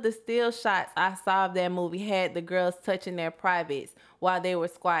one of the still shots I saw of that movie had the girls touching their privates while they were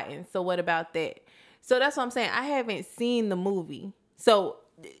squatting. So what about that? So that's what I'm saying. I haven't seen the movie. So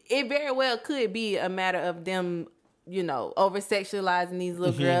it very well could be a matter of them over sexualizing these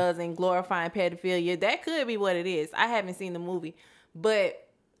little girls and glorifying pedophilia. That could be what it is. I haven't seen the movie, but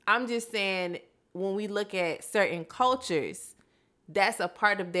I'm just saying when we look at certain cultures, that's a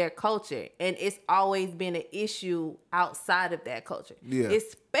part of their culture, and it's always been an issue outside of that culture. Yeah.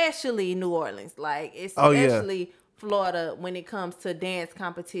 Especially New Orleans, especially Florida when it comes to dance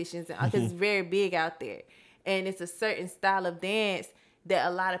competitions, because it's very big out there, and it's a certain style of dance that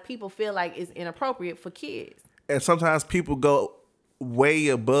a lot of people feel like is inappropriate for kids. And sometimes people go way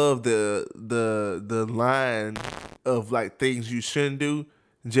above the line of like things you shouldn't do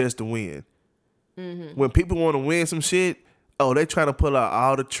just to win. When people want to win some shit, they trying to pull out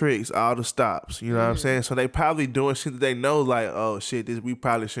all the tricks, all the stops. You know what I'm saying? So they probably doing shit that they know, like, oh shit, we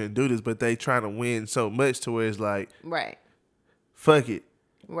probably shouldn't do this, but they trying to win so much to where it's like, right, fuck it,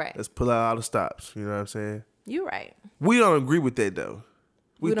 right, let's pull out all the stops. You know what I'm saying? You're right. We don't agree with that though.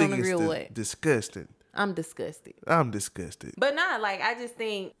 We don't think agree it's with what? Disgusting. I'm disgusted. But I just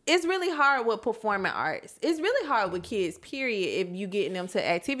think it's really hard with performing arts. It's really hard with kids, period, if you getting them to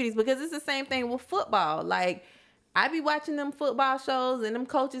activities, because it's the same thing with football. Like, I be watching them football shows and them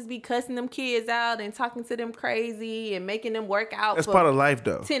coaches be cussing them kids out and talking to them crazy and making them work out. That's part of life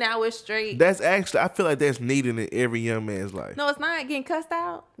though. 10 hours straight. That's actually, I feel like that's needed in every young man's life. No, it's not. Getting cussed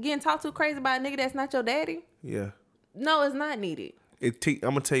out, getting talked to crazy by a nigga that's not your daddy. Yeah. No, it's not needed. I'm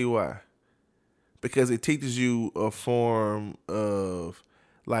going to tell you why. Because it teaches you a form of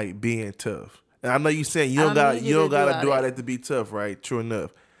like being tough. And I know you saying you don't gotta do all that to be tough, right? True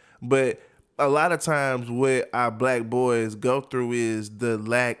enough. But a lot of times what our black boys go through is the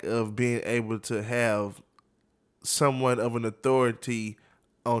lack of being able to have someone of an authority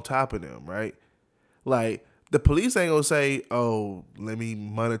on top of them, right? Like, the police ain't gonna say, oh, let me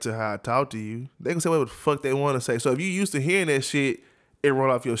monitor how I talk to you. They gonna say whatever the fuck they want to say. So if you used to hearing that shit, it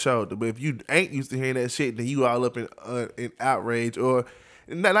roll off your shoulder. But if you ain't used to hearing that shit, then you all up in outrage, or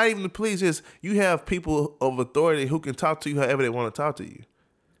not even the police. Just you have people of authority who can talk to you however they want to talk to you.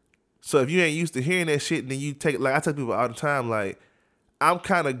 So if you ain't used to hearing that shit, then you take, like I tell people all the time, like, I'm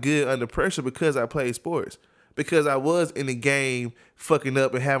kind of good under pressure because I played sports. Because I was in the game fucking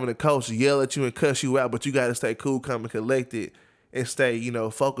up and having a coach yell at you and cuss you out, but you got to stay cool, calm, and collected and stay,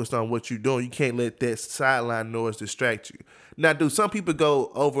 focused on what you're doing. You can't let that sideline noise distract you. Now, do some people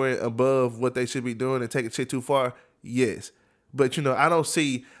go over and above what they should be doing and take a shit too far? Yes. But, I don't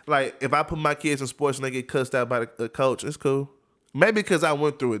see, like, if I put my kids in sports and they get cussed out by the coach, it's cool. Maybe because I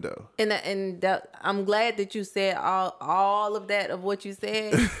went through it, though. And I'm glad that you said all of that of what you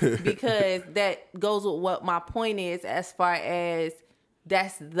said, because that goes with what my point is as far as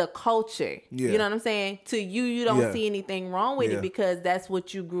that's the culture. Yeah. You know what I'm saying? To you don't see anything wrong with it because that's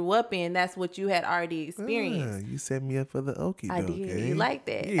what you grew up in. That's what you had already experienced. You set me up for the okie doke. I did. Okay? You like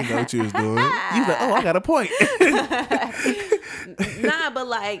that. You know what you was doing. You was like, oh, I got a point. Nah, but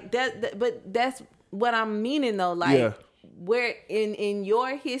like but that's what I'm meaning though. Like, where in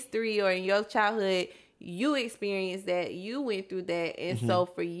your history or in your childhood, you experienced that, you went through that, and so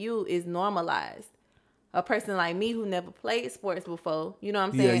for you it's normalized. A person like me who never played sports before, you know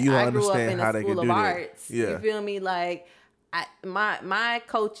what I'm saying? You I grew up in a school of arts. You feel me? Like, my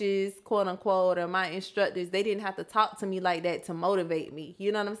coaches, quote unquote, or my instructors, they didn't have to talk to me like that to motivate me.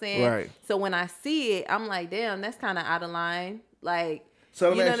 You know what I'm saying? Right. So when I see it, I'm like, damn, that's kind of out of line. Like, so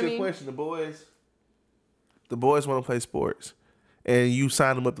let me ask you a question. The boys want to play sports, and you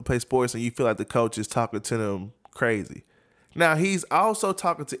sign them up to play sports, and you feel like the coach is talking to them crazy. Now, he's also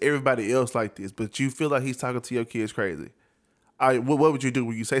talking to everybody else like this, but you feel like he's talking to your kids crazy. All right, what would you do?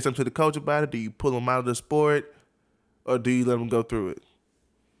 Would you say something to the coach about it? Do you pull them out of the sport, or do you let them go through it?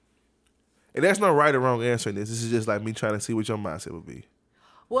 And there's no right or wrong answer in this. This is just like me trying to see what your mindset would be.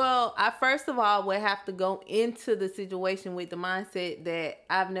 Well, I first of all would have to go into the situation with the mindset that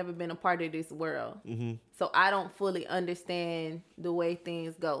I've never been a part of this world. Mm-hmm. So I don't fully understand the way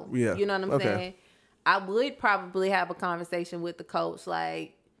things go. Yeah. You know what I'm saying? I would probably have a conversation with the coach,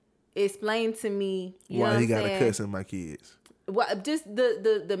 like, explain to me why he got to cussing my kids. Well, just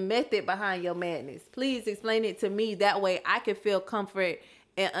the method behind your madness. Please explain it to me. That way I can feel comfort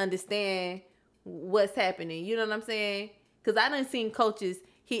and understand what's happening. You know what I'm saying? Because I done seen coaches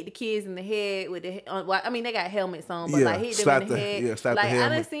hit the kids in the head with they got helmets on, but like hit them in the head. Yeah, slap like, the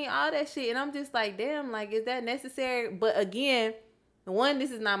helmet. I done seen all that shit, and I'm just like, damn, like, is that necessary? But again, one, this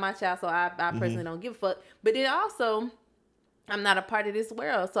is not my child, so I personally don't give a fuck. But then also, I'm not a part of this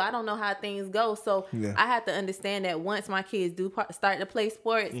world, so I don't know how things go. So I have to understand that once my kids do start to play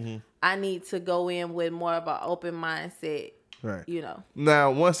sports, I need to go in with more of an open mindset. Right.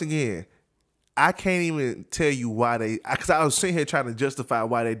 Now, once again, I can't even tell you why because I was sitting here trying to justify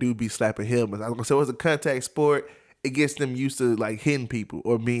why they do be slapping helmets. I was gonna say it was a contact sport, it gets them used to like hitting people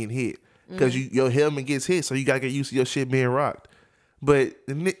or being hit because your helmet gets hit, so you gotta get used to your shit being rocked. But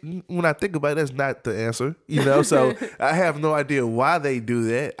when I think about it, that's not the answer, you know. So I have no idea why they do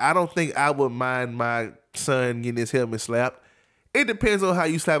that. I don't think I would mind my son getting his helmet slapped. It depends on how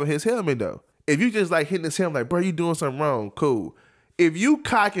you slapping his helmet, though. If you just like hitting his helmet, like, bro, you doing something wrong, cool. If you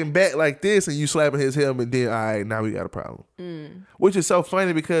cocking back like this and you slapping his helmet, then all right, now we got a problem. Which is so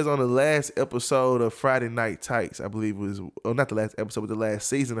funny because on the last episode of Friday Night Tights, I believe it was, or not the last episode, but the last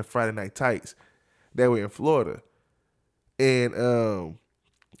season of Friday Night Tights, they were in Florida. And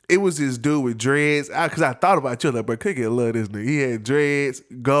it was this dude with dreads. Because I thought about you, like, bro, Cookie love this nigga. He had dreads,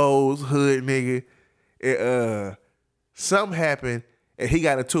 goals, hood nigga. And something happened, and he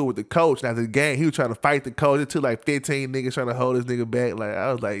got into it with the coach. Now, the game, he was trying to fight the coach. It took like 15 niggas trying to hold this nigga back. Like,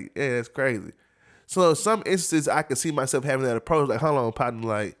 I was like, yeah, that's crazy. So, in some instances, I could see myself having that approach. Like, hold on, partner.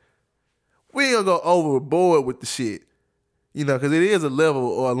 Like, we ain't gonna go overboard with the shit. You know, because it is a level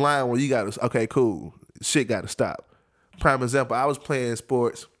or a line where you got to, okay, cool. Shit got to stop. Prime example, I was playing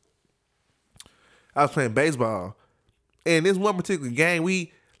sports. I was playing baseball. And this one particular game,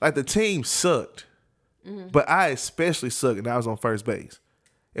 the team sucked. But I especially sucked, and I was on first base.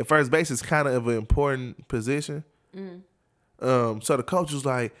 And first base is kind of an important position. So the coach was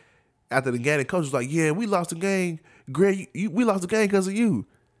like, after the game, the coach was like, yeah, we lost the game. Greg, we lost the game because of you.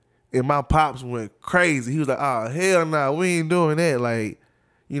 And my pops went crazy. He was like, oh, hell no, we ain't doing that. Like,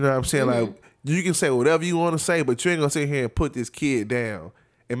 you know what I'm saying? Like, you can say whatever you want to say, but you ain't going to sit here and put this kid down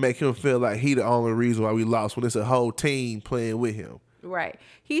and make him feel like he the only reason why we lost when it's a whole team playing with him. Right.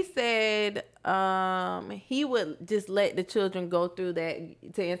 He said he would just let the children go through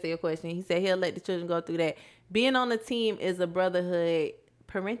that. To answer your question, he said he'll let the children go through that. Being on the team is a brotherhood,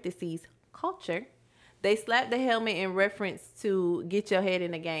 parentheses, culture. They slap the helmet in reference to get your head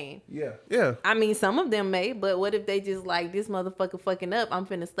in the game. Yeah. Yeah. I mean, some of them may, but what if they just like, this motherfucker fucking up, I'm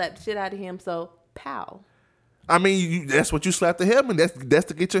finna slap the shit out of him, so pow. I mean, that's what you slap the helmet. That's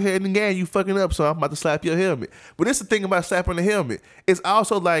to get your head in the game. You fucking up, so I'm about to slap your helmet. But it's the thing about slapping the helmet. It's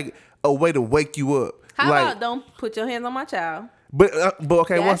also like a way to wake you up. How like, about don't put your hands on my child? But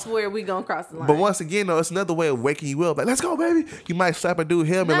okay, that's where we gonna cross the line. But once again, though, it's another way of waking you up. Like, let's go, baby. You might slap a dude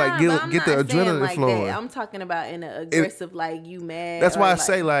helmet, get the adrenaline flowing. I'm talking about in an aggressive, like you mad. That's why I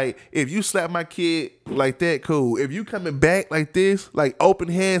say, like, if you slap my kid like that, cool. If you coming back like this, like open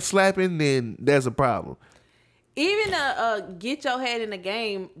hand slapping, then there's a problem. Even get your head in the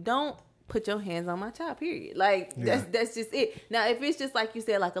game, don't put your hands on my child, period. Like, that's just it. Now, if it's just like you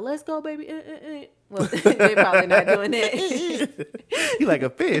said, like a let's go, baby, well, they're probably not doing that. You like a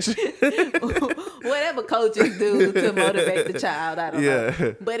fish. Whatever coaches do to motivate the child, I don't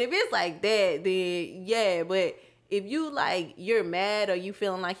know. But if it's like that, then yeah. But if you like, you're mad or you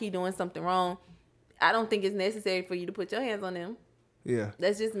feeling like he doing something wrong, I don't think it's necessary for you to put your hands on him. Yeah,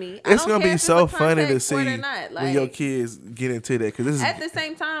 that's just me. It's gonna be so funny to see like, when your kids get into that, because at the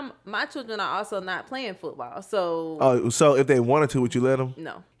same time, my children are also not playing football. So if they wanted to, would you let them?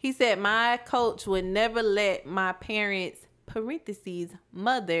 No. He said my coach would never let my parents (parentheses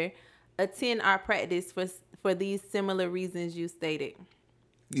mother) attend our practice for these similar reasons you stated.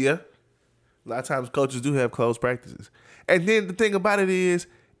 Yeah, a lot of times coaches do have closed practices, and then the thing about it is,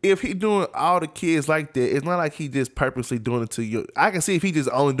 if he doing all the kids like that, it's not like he just purposely doing it to you. I can see if he just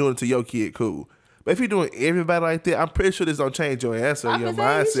only doing it to your kid, cool. But if he doing everybody like that, I'm pretty sure this don't change your answer, your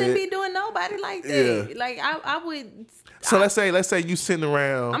mindset. You shouldn't be doing nobody like that. Yeah. Like I would. So let's say you sitting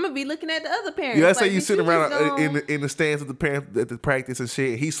around. I'm gonna be looking at the other parents. Yeah, let's say you sitting around in the stands with the parents at the practice and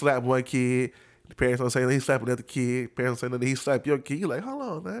shit. He slapped one kid. The parents don't say nothing, he slapped another kid. Parents don't say nothing, he slapped your kid. You like, hold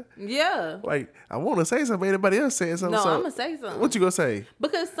on, man. Yeah. Like, I want to say something. Anybody else saying something? No, I'm going to say something. What you going to say?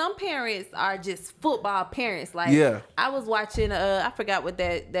 Because some parents are just football parents. Like, I was watching, I forgot what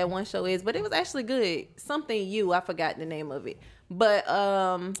that one show is, but it was actually good. Something You, I forgot the name of it. But,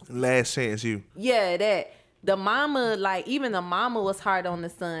 Last Chance You. Yeah, that. The mama, like, even the mama was hard on the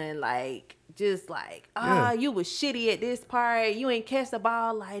son. Like, just like, you was shitty at this part. You ain't catch the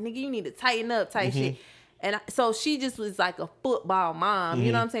ball. Like, nigga, you need to tighten up type shit. And so she just was like a football mom.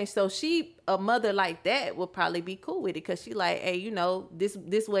 You know what I'm saying? So a mother like that would probably be cool with it, because she like, hey, you know, this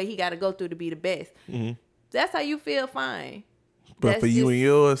way he got to go through to be the best. That's how you feel, fine. But that's for you and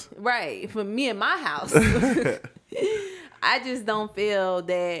yours? Right. For me and my house. I just don't feel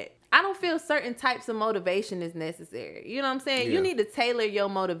that. I don't feel certain types of motivation is necessary. You know what I'm saying? Yeah. You need to tailor your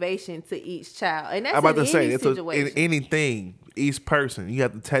motivation to each child. And that's situation. In anything, each person, you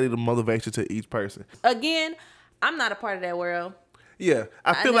have to tailor the motivation to each person. Again, I'm not a part of that world. Yeah.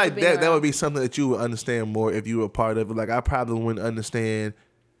 I feel like that would be something that you would understand more if you were a part of it. Like, I probably wouldn't understand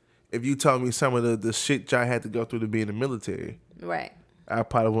if you told me some of the shit y'all had to go through to be in the military, Right. I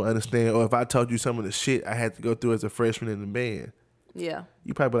probably won't understand. Or if I told you some of the shit I had to go through as a freshman in the band, Yeah.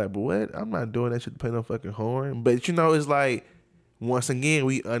 you probably be like, but what? I'm not doing that shit to play no fucking horn. But you know, it's like, once again,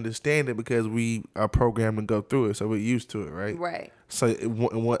 we understand it because we are programmed to go through it. So we're used to it, right? Right. So,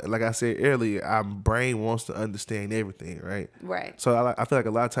 like I said earlier, our brain wants to understand everything, right? Right. So I feel like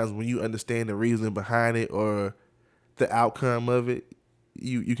a lot of times when you understand the reason behind it or the outcome of it,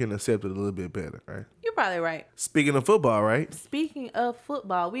 you can accept it a little bit better, right? You're probably right. Speaking of football, right? Speaking of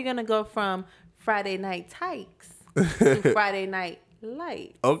football, we're gonna go from Friday night tykes to Friday night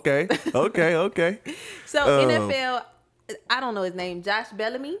light. Okay. So NFL, I don't know his name, Josh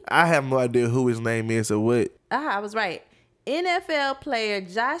Bellamy. I have no idea who his name is or what. I was right. NFL player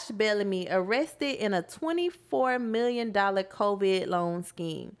Josh Bellamy arrested in a $24 million COVID loan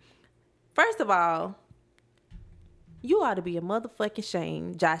scheme. First of all, you ought to be a motherfucking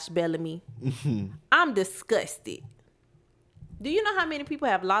shame, Josh Bellamy. I'm disgusted. Do you know how many people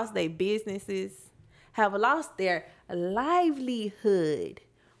have lost their businesses, have lost their livelihood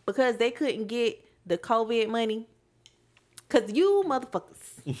because they couldn't get the COVID money? Because you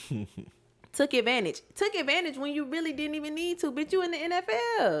motherfuckers took advantage. Took advantage when you really didn't even need to, but you in the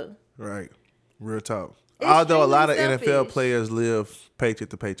NFL. Right. Real talk. Although a lot of Extremely NFL selfish. players live paycheck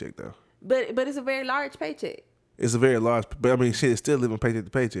to paycheck, though. But it's a very large paycheck. It's a very large, but I mean, shit, it's still living paycheck to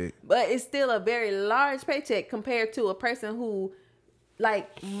paycheck. But it's still a very large paycheck compared to a person who,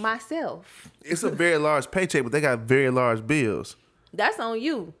 like myself. It's a very large paycheck, but they got very large bills. That's on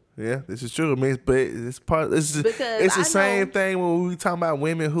you. Yeah, this is true. I mean, but it's part. It's the Because I same know- thing when we talking about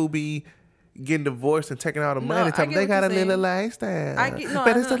women who be getting divorced and taking all the No, money. I Talking, get they what got a you're little saying. lifestyle. I get- no,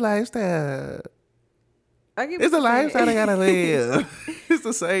 but I it's the know. lifestyle. I get what It's the you're saying. lifestyle they gotta live. It's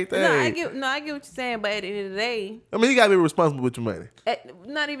the same thing. No, I get what you're saying, but at the end of the day, I mean, you gotta be responsible with your money.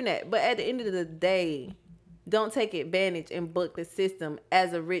 not even that, but at the end of the day, don't take advantage and book the system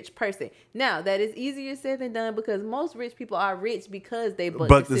as a rich person. Now, that is easier said than done because most rich people are rich because they book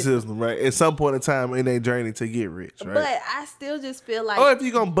Buck the the system. system, right? At some point in time in their journey to get rich, right? But I still just feel like Or if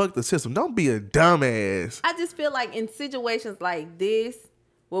you gonna buck the system, don't be a dumbass. I just feel like in situations like this,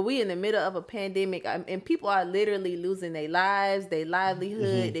 where we in the middle of a pandemic and people are literally losing their lives, their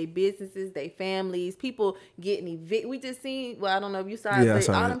livelihood, their businesses, their families, people getting evicted. We just seen, well, I don't know if you saw it, Yeah, I but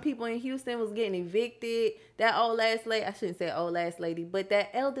saw all that. them people in Houston was getting evicted. That old ass lady, I shouldn't say old ass lady, but that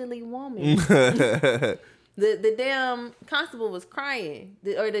elderly woman. The damn constable was crying,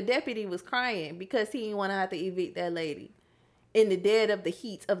 or the deputy was crying because he didn't want to have to evict that lady in the dead of the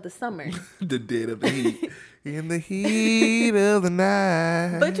heat of the summer. The dead of the heat. In the heat of the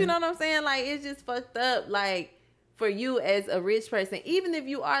night. But you know what I'm saying? Like, it's just fucked up. Like, for you as a rich person, even if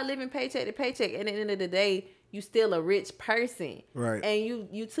you are living paycheck to paycheck, at the end of the day, you still a rich person. Right. And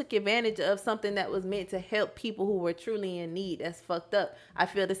you took advantage of something that was meant to help people who were truly in need. That's fucked up. I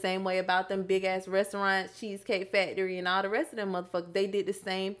feel the same way about them big ass restaurants, Cheesecake Factory, and all the rest of them motherfuckers. They did the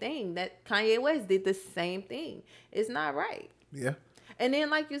same thing. That Kanye West did the same thing. It's not right. Yeah. And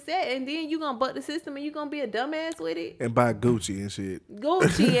then, like you said, and then you gonna buck the system and you gonna be a dumbass with it. And buy Gucci and shit.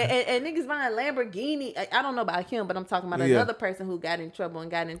 Gucci and niggas buying Lamborghini. I don't know about him, but I'm talking about Yeah. another person who got in trouble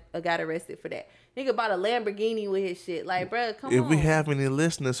and got arrested for that. Nigga bought a Lamborghini with his shit. Like, bruh, come on. If we have any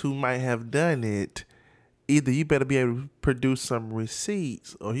listeners who might have done it, either you better be able to produce some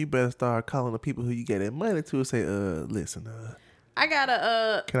receipts, or you better start calling the people who you get that money to and say, listen, I got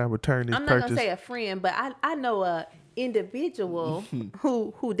a can I return this I'm not purchase? gonna say a friend, but I know a individual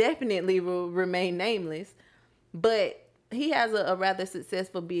who definitely will remain nameless, but he has a rather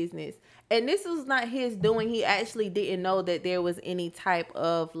successful business, and this was not his doing. He actually didn't know that there was any type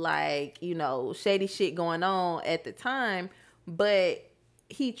of, like, you know, shady shit going on at the time, but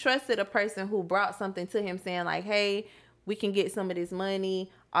he trusted a person who brought something to him saying like, hey, we can get some of this money.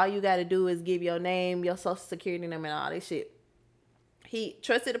 All you got to do is give your name, your social security number, and all this shit. He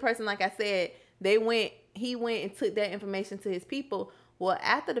trusted the person, like I said. He went and took that information to his people. Well,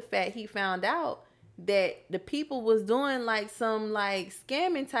 after the fact, he found out that the people was doing like some like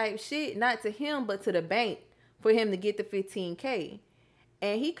scamming type shit, not to him, but to the bank for him to get the $15K.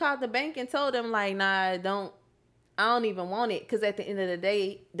 And he called the bank and told them like, nah, I don't even want it. Cause at the end of the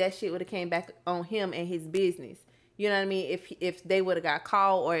day, that shit would have came back on him and his business. You know what I mean? If they would have got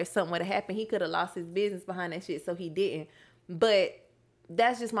called or if something would have happened, he could have lost his business behind that shit. So he didn't. But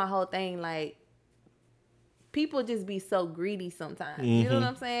that's just my whole thing. Like, people just be so greedy sometimes. You know what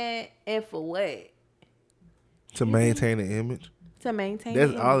I'm saying? And for what? To maintain an image. To maintain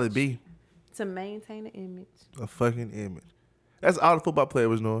That's the all image. it be. To maintain an image. A fucking image. That's all the football player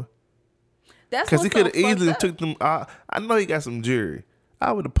was doing. That's Because he what's could have so fucked easily up. took them. I know he got some jury.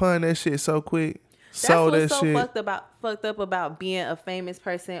 I would have punned that shit so quick. That's Sold what's that so shit. fucked up about being a famous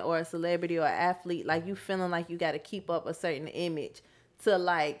person or a celebrity or athlete. Like, you feeling like you got to keep up a certain image to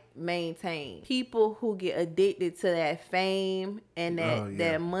like maintain. People who get addicted to that fame and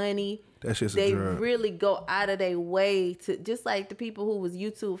that money, That shit's a they drug. really go out of their way to, just like the people who was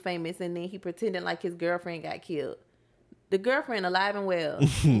YouTube famous and then he pretended like his girlfriend got killed. The girlfriend alive and well,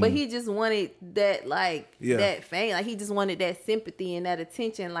 but he just wanted that that fame. Like, he just wanted that sympathy and that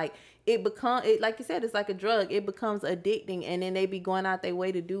attention. Like, like you said, it's like a drug. It becomes addicting, and then they be going out their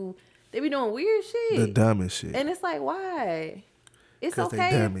way they be doing weird shit, The dumbest shit. and it's like, why? It's 'Cause they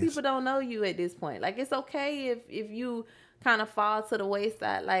okay if dummies. people don't know you at this point. Like, it's okay if you kind of fall to the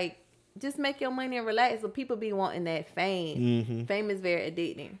wayside. Like, just make your money and relax. But people be wanting that fame. Mm-hmm. Fame is very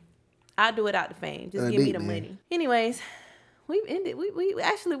addicting. I'll do it out the fame. Just give me the money. Anyways, we've ended. We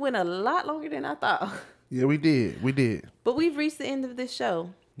actually went a lot longer than I thought. Yeah, we did. But we've reached the end of this show.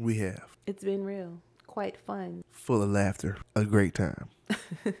 We have. It's been real. Quite fun. Full of laughter. A great time.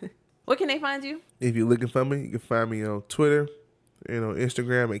 Where can they find you? If you're looking for me, you can find me on Twitter and on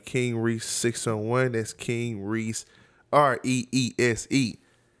Instagram at King Reese 601. That's King Reese REESE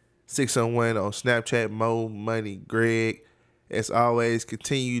 601 on Snapchat. Mo Money Greg. As always,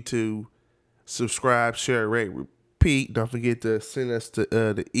 continue to subscribe, share, rate, repeat. Don't forget to send us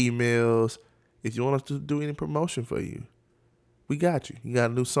the emails if you want us to do any promotion for you. We got you. You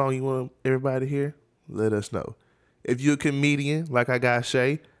got a new song you want everybody to hear? Let us know. If you're a comedian, like I got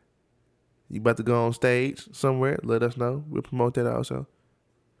Shay, you about to go on stage somewhere, let us know. We'll promote that also.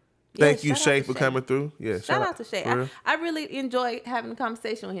 Thank you, Shay, for coming through. Yeah, shout out to Shay. I really enjoyed having a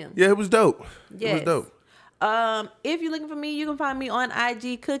conversation with him. Yeah, it was dope. Yes. It was dope. If you're looking for me, you can find me on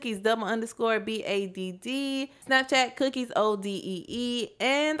IG Cookies _BADD, Snapchat Cookies ODEE,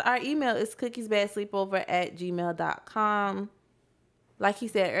 and our email is cookiesbadsleepover@gmail.com. Like he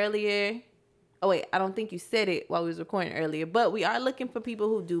said earlier. Oh wait, I don't think you said it while we was recording earlier, but we are looking for people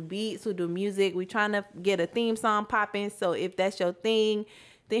who do beats, who do music. We're trying to get a theme song popping. So if that's your thing,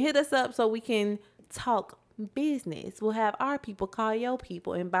 then hit us up so we can talk business. We'll have our people call your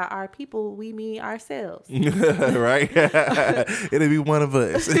people, and by our people we mean ourselves. Right? It'll be one of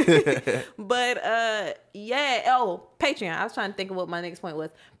us. But Patreon. I was trying to think of what my next point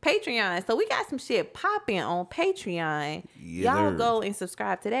was. Patreon. So we got some shit popping on Patreon. Yeah, y'all go and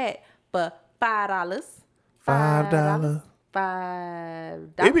subscribe to that for $5. $5. $5.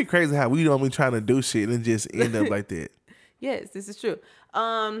 It'd be crazy how we don't be trying to do shit and just end up like that. Yes, this is true.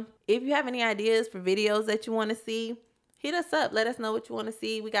 If you have any ideas for videos that you want to see, hit us up. Let us know what you want to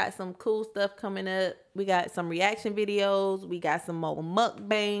see. We got some cool stuff coming up. We got some reaction videos. We got some more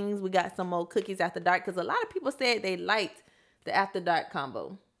mukbangs. We got some more cookies after dark. Because a lot of people said they liked the after dark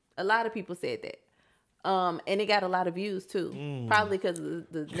combo. A lot of people said that. And it got a lot of views too. Probably because of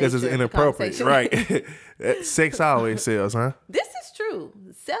the Because it's inappropriate, right? Sex always sells, huh? This is true.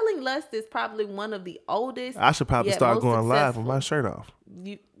 Selling lust is probably one of the oldest. I should probably start going live with my shirt off.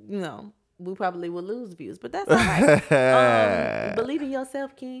 You know, we probably will lose views, but that's all right. Believe in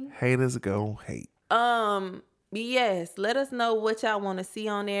yourself, King. Haters gon' hate. Yes, let us know what y'all want to see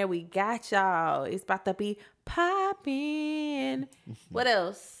on there. We got y'all. It's about to be popping. What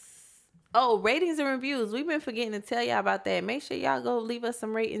else? Oh, ratings and reviews. We've been forgetting to tell y'all about that. Make sure y'all go leave us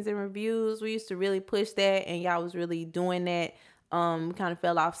some ratings and reviews. We used to really push that, and y'all was really doing that. We kind of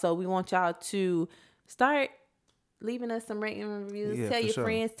fell off. So we want y'all to start leaving us some rating and reviews. Yeah, tell your sure.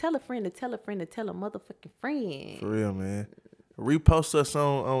 friends. Tell a friend to tell a friend to tell a motherfucking friend. For real, man. Repost us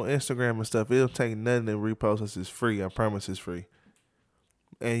on Instagram and stuff. It'll take nothing to repost us. It's free. I promise it's free.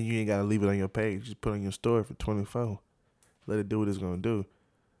 And you ain't got to leave it on your page. Just put it on your story for 24. Let it do what it's going to do.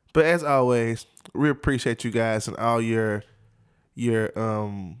 But as always, we appreciate you guys and all your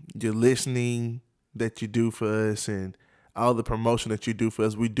listening that you do for us and all the promotion that you do for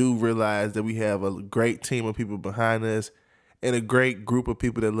us. We do realize that we have a great team of people behind us and a great group of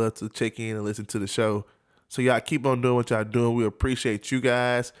people that love to check in and listen to the show. So y'all keep on doing what y'all doing. We appreciate you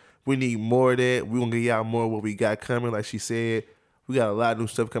guys. We need more of that. We're going to get y'all more of what we got coming. Like she said, we got a lot of new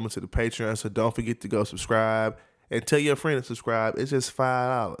stuff coming to the Patreon. So don't forget to go subscribe. And tell your friend to subscribe. It's just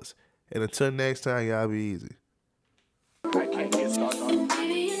 $5. And until next time, y'all be easy.